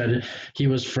Adrian said he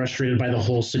was frustrated by the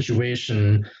whole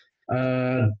situation.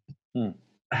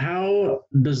 How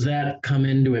does that come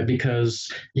into it?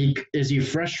 Because is he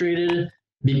frustrated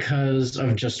because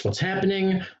of just what's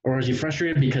happening, or is he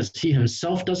frustrated because he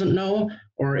himself doesn't know,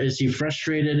 or is he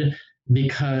frustrated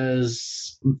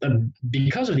because of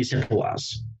these HIPAA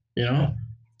laws? Well,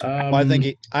 I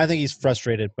think he's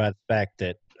frustrated by the fact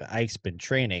that Ike's been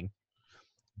training,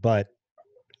 but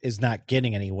is not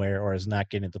getting anywhere, or is not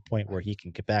getting to the point where he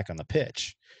can get back on the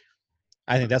pitch.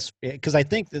 I think that's because I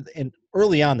think that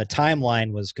early on the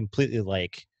timeline was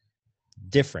completely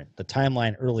different. The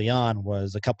timeline early on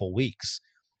was a couple weeks,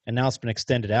 and now it's been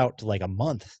extended out to a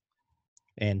month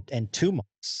and 2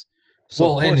 months.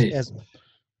 So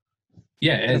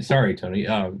sorry, Tony.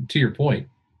 To your point,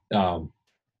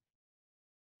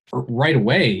 right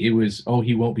away it was,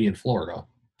 he won't be in Florida,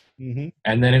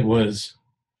 and then it was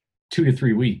 2 to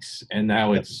 3 weeks, and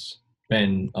now it's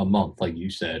been a month, like you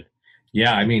said.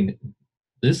 Yeah, I mean,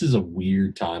 this is a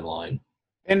weird timeline.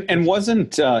 And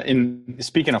wasn't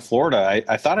speaking of Florida,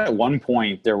 I thought at one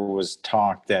point there was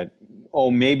talk that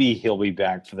maybe he'll be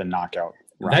back for the knockout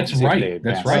round. That's right.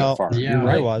 That's right. Well, yeah,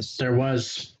 right. There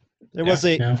was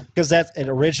because that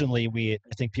originally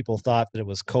I think people thought that it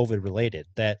was COVID related.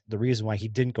 That the reason why he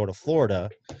didn't go to Florida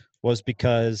was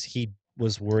because he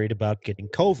was worried about getting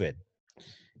COVID.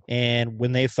 And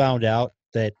when they found out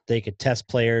that they could test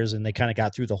players and they kind of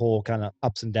got through the whole kind of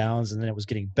ups and downs, and then it was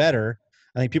getting better,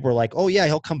 I think people were like, oh yeah,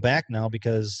 he'll come back now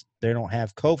because they don't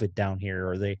have COVID down here,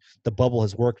 or the bubble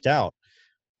has worked out.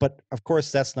 But of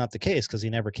course that's not the case, because he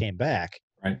never came back.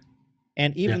 Right.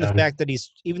 And even the fact that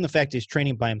he's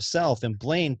training by himself, and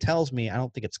Blaine tells me I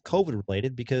don't think it's COVID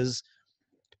related, because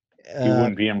he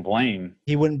wouldn't be in Blaine.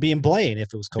 He wouldn't be in Blaine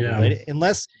if it was COVID related,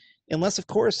 unless of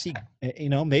course he,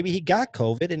 maybe he got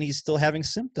COVID and he's still having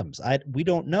symptoms. We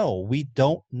don't know. We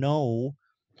don't know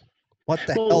what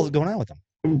the hell is going on with him.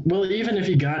 Well, even if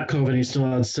he got COVID and he still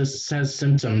has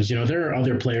symptoms, there are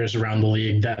other players around the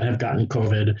league that have gotten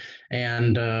COVID,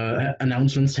 and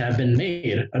announcements have been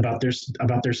made about their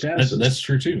status. That's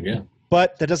true too. Yeah.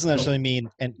 But that doesn't necessarily mean,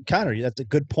 and Connor, that's a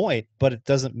good point, but it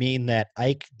doesn't mean that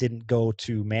Ike didn't go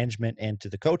to management and to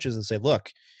the coaches and say, look,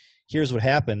 here's what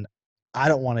happened. I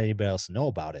don't want anybody else to know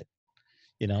about it.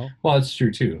 Well, it's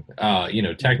true too.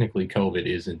 Technically COVID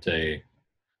isn't a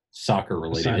soccer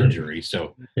related injury.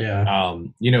 So,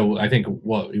 I think it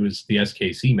was the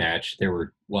SKC match. There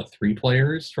were 3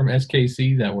 players from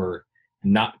SKC that were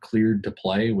not cleared to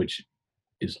play, which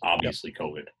is obviously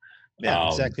COVID. Yeah,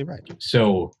 exactly right.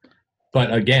 So,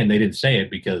 but again, they didn't say it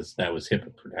because that was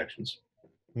HIPAA protections.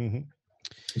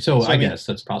 Mm-hmm. So I guess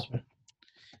that's possible.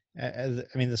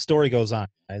 The story goes on,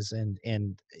 guys,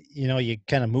 and you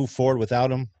kind of move forward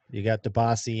without him. You got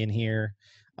Dabasi in here.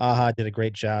 Aha did a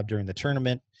great job during the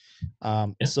tournament.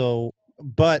 So,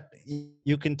 but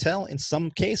you can tell in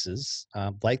some cases,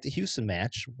 like the Houston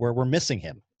match, where we're missing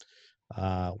him.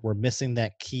 We're missing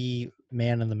that key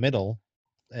man in the middle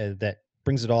that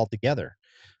brings it all together.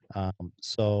 Well,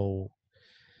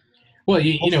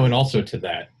 and also to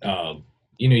that,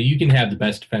 you can have the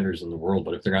best defenders in the world,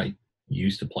 but if they're not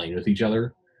used to playing with each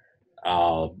other,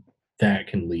 that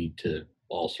can lead to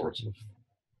all sorts of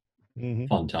Mhm.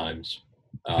 fun times.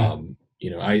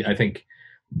 I think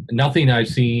nothing I've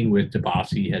seen with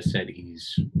Dabasi has said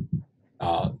he's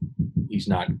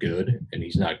not good and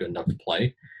he's not good enough to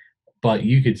play. But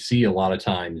you could see a lot of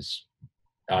times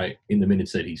in the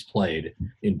minutes that he's played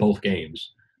in both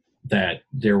games that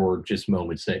there were just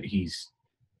moments that he's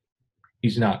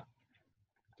not.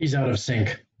 He's out of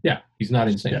sync. Yeah, he's not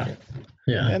in sync.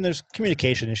 Yeah. And there's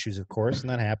communication issues, of course, and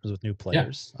that happens with new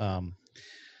players.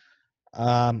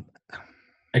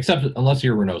 Except unless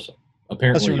you're Reynoso. Unless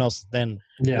Apparently, everyone else, then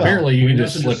apparently you can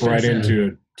just Reynoso slip just right fits in.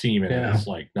 into a team and Yeah. it's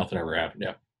like nothing ever happened.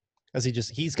 Yeah. as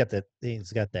he's got that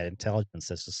intelligence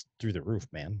that's just through the roof,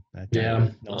 man. That guy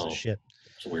Yeah. knows his shit.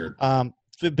 It's weird.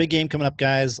 It's a big game coming up,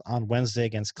 guys, on Wednesday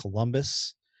against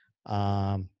Columbus.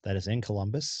 That is in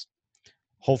Columbus.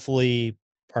 Hopefully,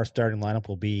 our starting lineup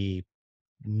will be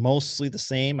mostly the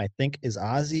same. I think, is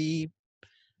Ozzy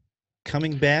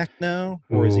coming back now,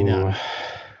 or is he not?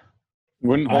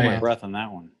 Wouldn't hold my I- breath on that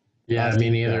one. Yeah, me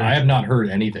neither. I have not heard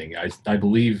anything. I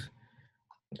believe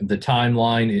the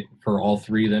timeline for all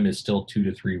three of them is still 2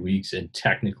 to 3 weeks, and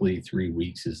technically 3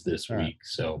 weeks is this All right. week.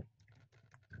 So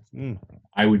Mm.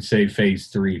 I would say phase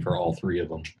 3 for all three of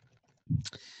them.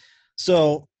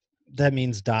 So that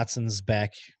means Dotson's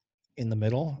back in the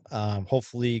middle.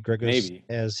 Hopefully, Gregos Maybe.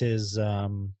 has his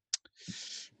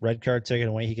red card taken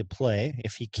away. He could play.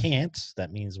 If he can't,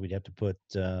 that means we'd have to put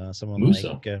someone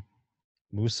Musa. like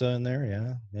Musa in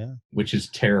there. Yeah. Which is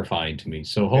terrifying to me.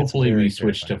 So hopefully very we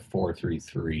switch to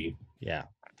 4-3-3, Yeah.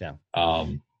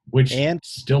 which And-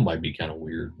 still might be kind of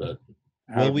weird, but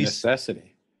Out of we-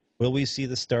 necessity. Will we see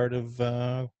the start of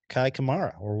Kai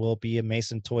Kamara, or will it be a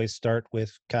Mason Toy start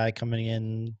with Kai coming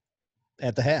in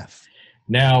at the half?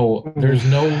 now there's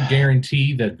no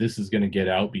guarantee that this is going to get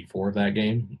out before that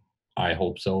game. I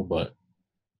hope so, but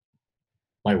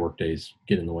my work days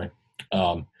get in the way.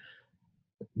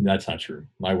 That's not true.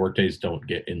 My work days don't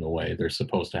get in the way. They're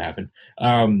supposed to happen.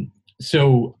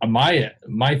 So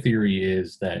my theory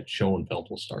is that Schoenfeld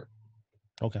will start.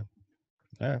 Okay.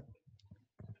 All right.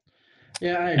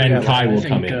 Yeah, I And agree with Kai that. will I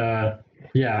come think,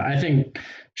 in. I think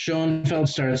Schoenfeld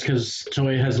starts because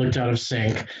Toy has looked out of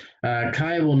sync.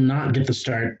 Kai will not get the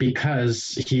start because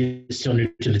he's still new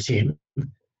to the team,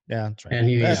 Yeah, that's right. and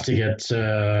he needs Yeah. to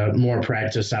get more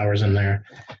practice hours in there.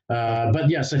 But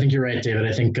yes, I think you're right, David.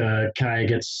 I think Kai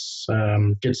gets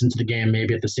into the game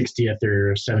maybe at the 60th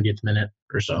or 70th minute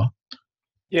or so.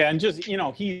 Yeah, and just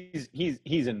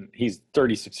he's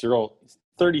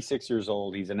 36 years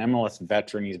old. He's an MLS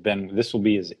veteran. This will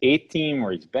be his 8th team,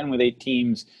 or he's been with 8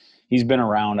 teams. He's been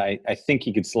around. I think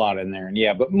he could slot in there,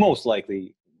 and but most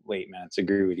likely late minutes.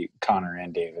 Agree with you, Connor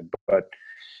and David. But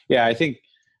yeah,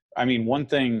 one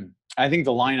thing. I think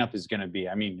the lineup is going to be.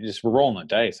 Just we're rolling the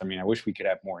dice. I wish we could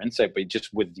have more insight, but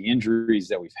just with the injuries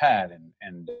that we've had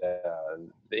and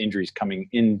the injuries coming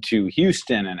into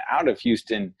Houston and out of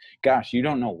Houston, gosh, you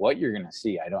don't know what you're going to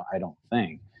see. I don't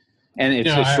think. And it's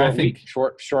a short week,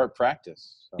 short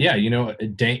practice. So. Yeah,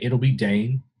 it'll be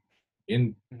Dane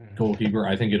in goalkeeper.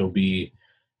 I think it'll be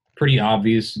pretty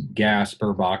obvious.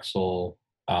 Gasper, Voxel,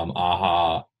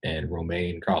 Aha, and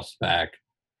Romain cross back.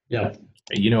 Yeah.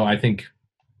 I think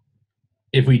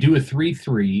if we do a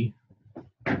 3-3,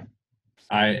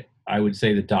 I would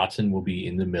say that Dotson will be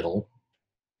in the middle.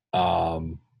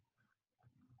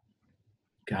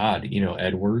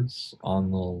 Edwards on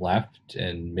the left,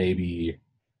 and maybe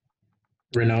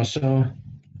Reynoso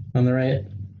on the right.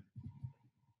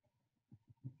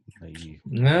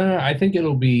 No, I think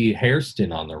it'll be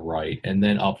Hairston on the right, and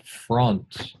then up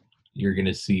front, you're going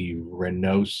to see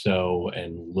Reynoso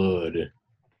and Lud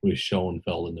with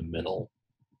Schoenfeld in the middle.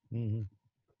 Mhm.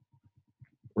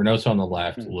 Reynoso on the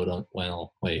left, Lud on,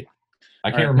 wait.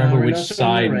 I can't All right, remember which Reynoso on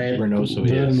side the right, Reynoso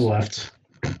Lud on is. the left.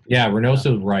 Yeah,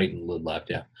 Reynoso's right and Lud left,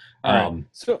 yeah. All right.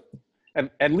 So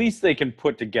at least they can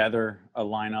put together a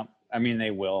lineup.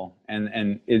 They will,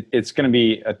 and it's going to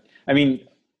be.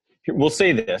 We'll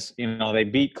say this. They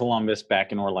beat Columbus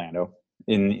back in Orlando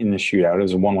in the shootout. It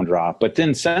was a 1-1 draw. But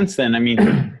then since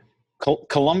then,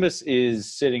 Columbus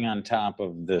is sitting on top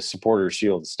of the Supporters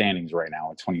Shield standings right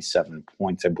now at 27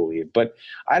 points, I believe. But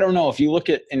I don't know if you look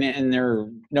at and they're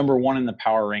number 1 in the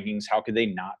power rankings. How could they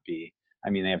not be?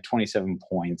 They have 27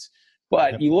 points.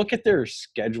 But you look at their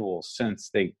schedule since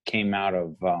they came out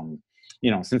of,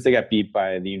 since they got beat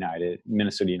by the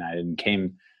Minnesota United, and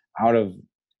came out of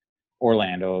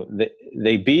Orlando.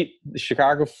 They beat the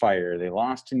Chicago Fire. They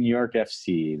lost to New York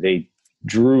FC. They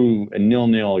drew a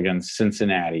 0-0 against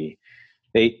Cincinnati.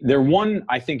 Their one,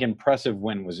 I think, impressive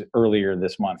win was earlier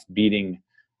this month, beating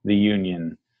the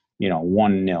Union,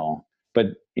 1-0. But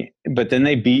but then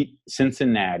they beat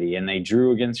Cincinnati and they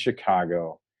drew against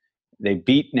Chicago. They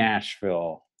beat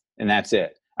Nashville, and that's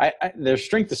it. Their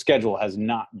strength of schedule has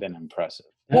not been impressive.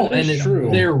 Well, That is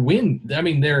and true.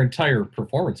 their entire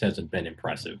performance hasn't been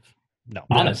impressive. No.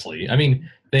 Honestly. I mean,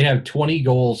 they have 20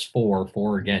 goals for,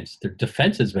 4 against. Their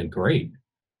defense has been great.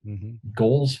 Mhm.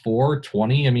 Goals for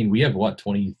 20. I mean, we have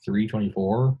 23,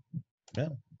 24. Yeah.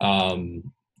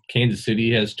 Kansas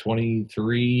City has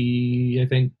 23, I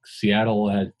think. Seattle,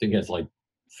 I think, has like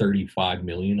 35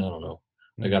 million. I don't know.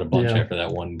 I got a bunch Yeah. after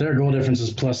that one. Their goal difference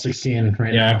is plus 16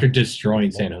 right Yeah, now. after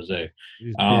destroying San Jose.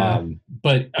 Yeah.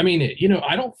 But, I mean,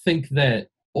 I don't think that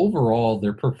overall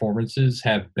their performances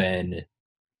have been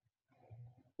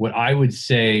what I would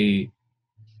say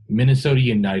Minnesota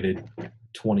United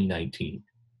 2019.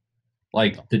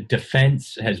 Like, the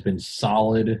defense has been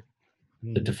solid.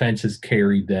 The defense has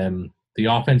carried them. The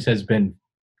offense has been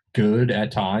good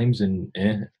at times and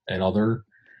at other.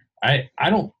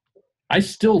 I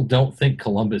still don't think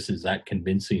Columbus is that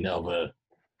convincing of a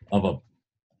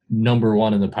number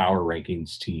one in the power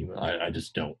rankings team. I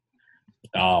just don't.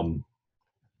 I'm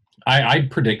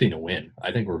predicting a win.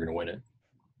 I think we're going to win it.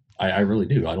 I really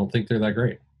do. I don't think they're that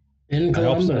great. In I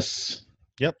hope so. Columbus.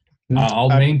 Yep. I'll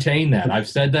maintain that. I've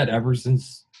said that ever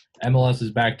since MLS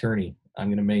is back turning. I'm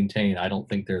going to maintain. I don't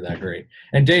think they're that great.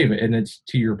 And Dave, and it's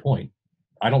to your point,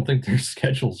 I don't think their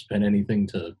schedule's been anything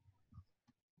to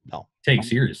take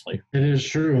seriously. It is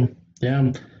true.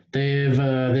 Yeah.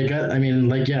 They got, I mean,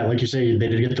 like you say, they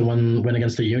did get the one win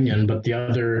against the Union, but the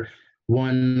other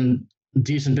one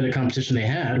decent bit of competition they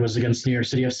had was against New York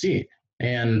City FC,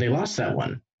 and they lost that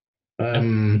one.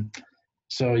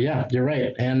 So yeah, you're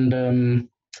right. And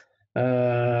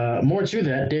more to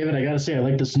that, David, I gotta say, I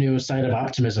like this new side of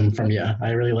optimism from you.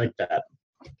 I really like that.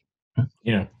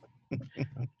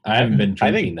 I haven't been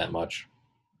drinking that much.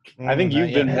 I think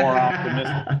you've been more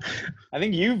optimistic. I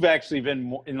think you've actually been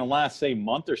more, in the last, say,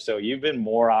 month or so. You've been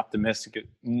more optimistic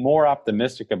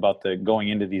about the going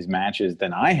into these matches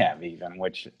than I have, even,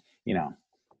 which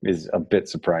is a bit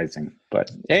surprising.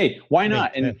 But hey, why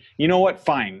not? And you know what?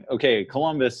 Fine. Okay,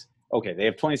 Columbus. Okay, they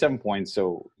have 27 points,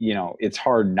 so it's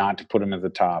hard not to put them at the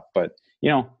top. But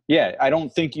yeah, I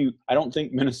don't think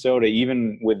Minnesota,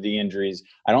 even with the injuries,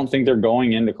 I don't think they're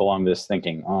going into Columbus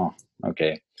thinking, oh,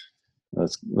 okay,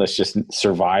 let's just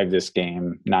survive this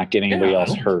game, not get anybody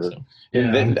else hurt. So.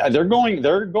 Yeah. They're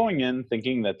going in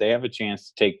thinking that they have a chance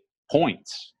to take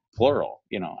points, plural,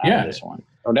 out of this one.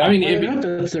 I mean,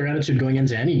 that's their attitude going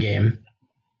into any game.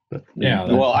 But,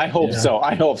 well, I hope so.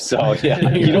 I hope so. Yeah,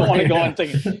 you don't want to go and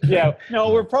think. Yeah,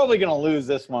 no, we're probably going to lose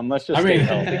this one. Let's just stay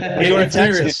healthy.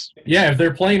 If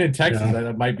they're playing in Texas,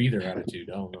 that might be their attitude.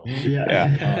 I don't know.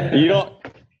 Yeah. You don't.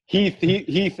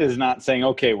 Heath is not saying,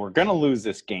 okay, we're going to lose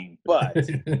this game, but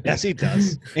yes, he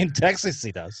does. In Texas,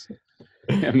 he does.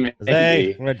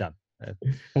 We're done. I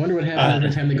wonder what happens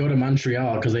every time they go to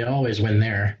Montreal, because they always win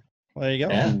there. Well, there you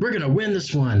go. Yeah. We're going to win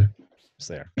this one. It's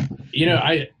there.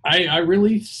 I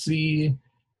really see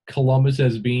Columbus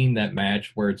as being that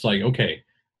match where it's like, okay,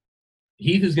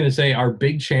 Heath is going to say our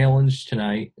big challenge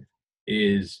tonight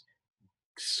is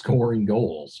scoring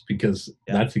goals, because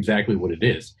that's exactly what it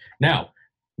is. Now,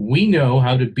 we know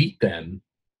how to beat them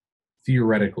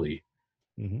theoretically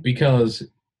because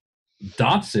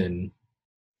Dotson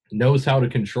knows how to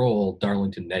control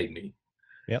Darlington Nagbe.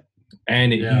 Yep.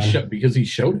 And because he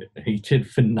showed it. He did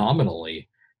phenomenally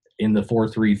in the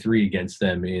 4-3-3 against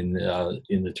them in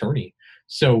the tourney.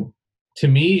 So to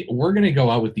me, we're going to go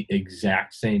out with the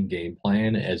exact same game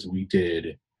plan as we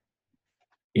did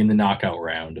in the knockout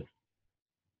round,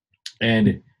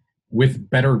 and with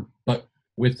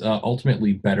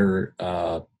ultimately better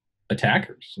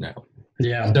attackers now.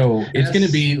 Yeah. So it's going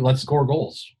to be, let's score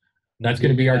goals. That's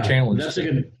going to be our challenge. That's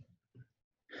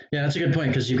a good point,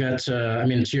 because you got,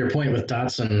 to your point with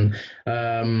Dotson,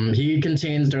 he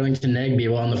contains Darlington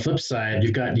Nagbe, while on the flip side,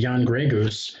 you've got Jan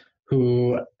Gregus,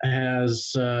 who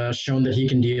has shown that he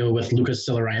can deal with Lucas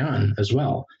Silarayan as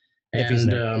well.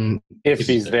 If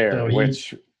he's there,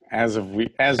 which as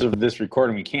of this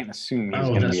recording, we can't assume he's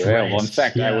going to be available. Right. In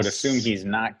fact, I would assume he's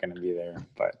not going to be there.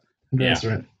 But that's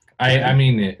right. I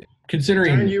mean,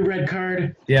 considering Darn you, red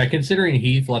card. Yeah, considering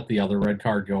Heath let the other red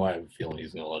card go, I have a feeling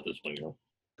he's going to let this one go.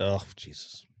 Oh,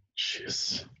 Jesus.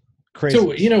 Jeez. Crazy.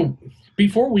 So,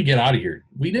 before we get out of here,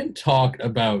 we didn't talk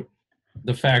about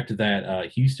the fact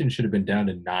that Houston should have been down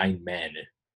to 9 men.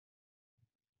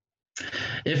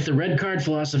 If the red card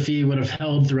philosophy would have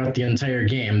held throughout the entire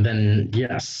game, then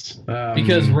yes.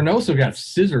 Because Reynoso got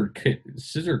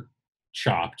scissor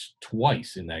chopped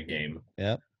twice in that game.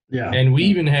 Yep. Yeah. And we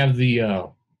even have the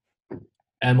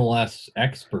MLS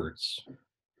experts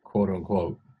quote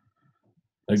unquote,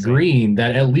 agreeing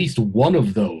that at least one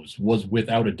of those was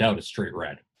without a doubt a straight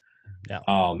red. Yeah.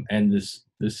 And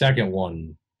the second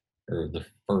one, or the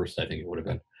first, I think it would have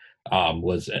been,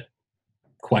 was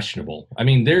questionable. I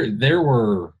mean, there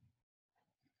were,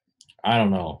 I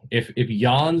don't know, if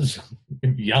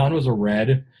Jan was a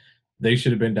red, they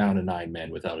should have been down to 9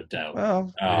 men without a doubt.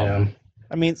 Well, Yeah.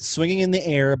 I mean, swinging in the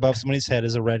air above somebody's head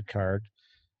is a red card.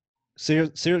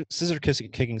 Scissor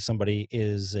kicking somebody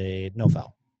is a no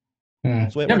foul. Hmm.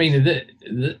 That's the way it I mean,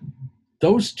 works.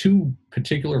 those two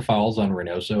particular fouls on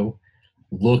Reynoso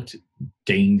looked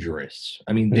dangerous.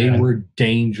 I mean, they Yeah. were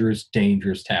dangerous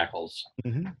tackles.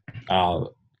 Mhm.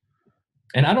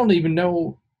 And I don't even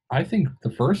know. I think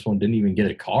the first one didn't even get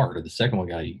a card, or the second one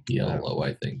got a yellow,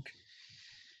 I think.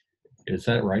 Is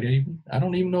that right, even? I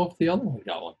don't even know if the other one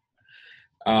got one.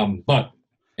 But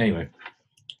anyway,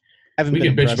 Haven't we been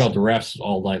can bitch impressed. about the refs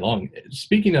all night long.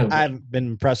 Speaking of, I've been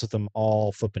impressed with them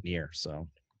all flipping year. So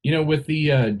with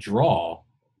the draw,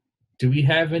 do we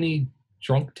have any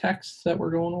drunk texts that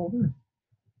we're going over?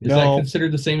 Is that No.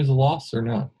 considered the same as a loss or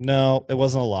not? no, it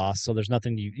wasn't a loss. So there's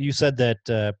nothing. You said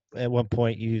that at one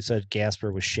point you said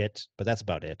Gasper was shit, but that's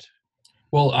about it.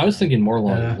 Well, I was thinking more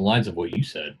along Yeah. the lines of what you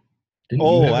said. Didn't you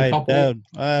Oh, have a couple?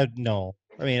 no.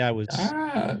 I mean, I was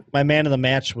Ah, my man of the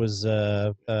match was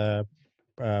what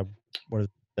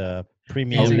the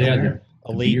premium Easy yeah, winner.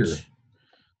 elite, beer.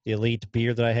 the elite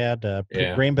beer that I had,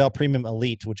 Yeah. Grain Bell Premium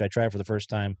Elite, which I tried for the first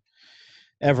time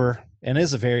ever, and it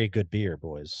is a very good beer,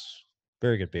 boys.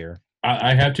 Very good beer.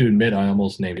 I have to admit, I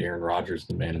almost named Aaron Rodgers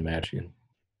the man of the match again.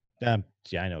 Yeah,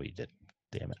 I know you did.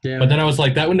 Damn it. Yeah. But then I was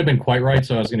like, that wouldn't have been quite right,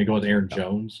 so I was going to go with Aaron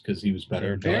Jones because he was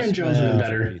better. Aaron Jones would have been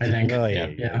better, I think. Oh, Yeah.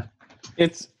 Yeah.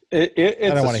 It's I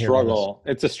don't a wanna hear about struggle.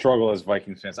 It's a struggle as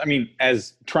Vikings fans. I mean,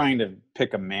 as trying to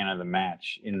pick a man of the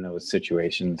match in those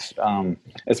situations,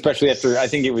 especially after I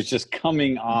think it was just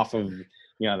coming off of the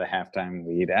halftime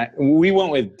lead. We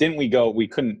went with, didn't we go? We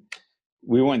couldn't.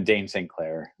 We went Dane St.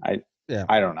 Clair. I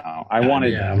don't know. I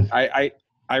wanted. Yeah.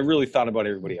 I really thought about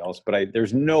everybody else, but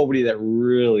there's nobody that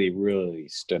really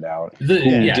stood out.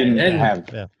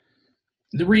 The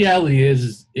reality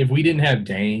is, if we didn't have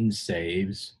Dane's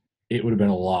saves, it would have been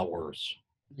a lot worse.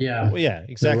 Yeah. Well, yeah,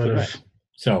 exactly They right. would've-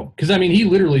 So, because I mean, he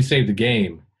literally saved the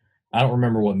game. I don't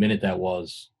remember what minute that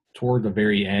was. Toward the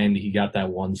very end, he got that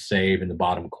one save in the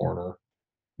bottom corner.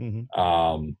 Mhm.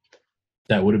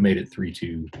 That would have made it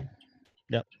 3-2.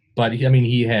 Yep. But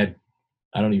he had.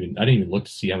 I didn't even look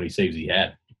to see how many saves he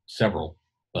had. Several,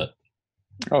 but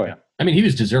Oh yeah. I mean, he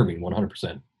was deserving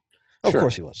 100%. Of Sure.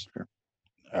 course he was. Sure.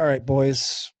 All right,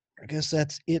 boys. I guess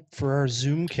that's it for our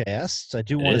Zoomcast. I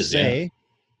do want to is, yeah. say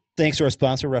thanks to our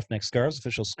sponsor, Roughneck Scarves,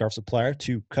 official scarf supplier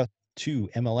to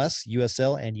MLS,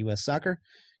 USL, and US Soccer.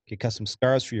 Get custom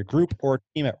scarves for your group or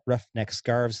team at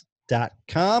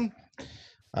roughneckscarves.com.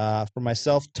 For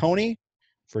myself, Tony,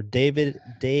 for David,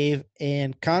 Dave,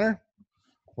 and Connor,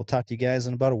 we'll talk to you guys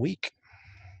in about a week.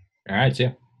 All right, see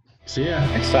ya. See ya.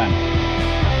 Next time.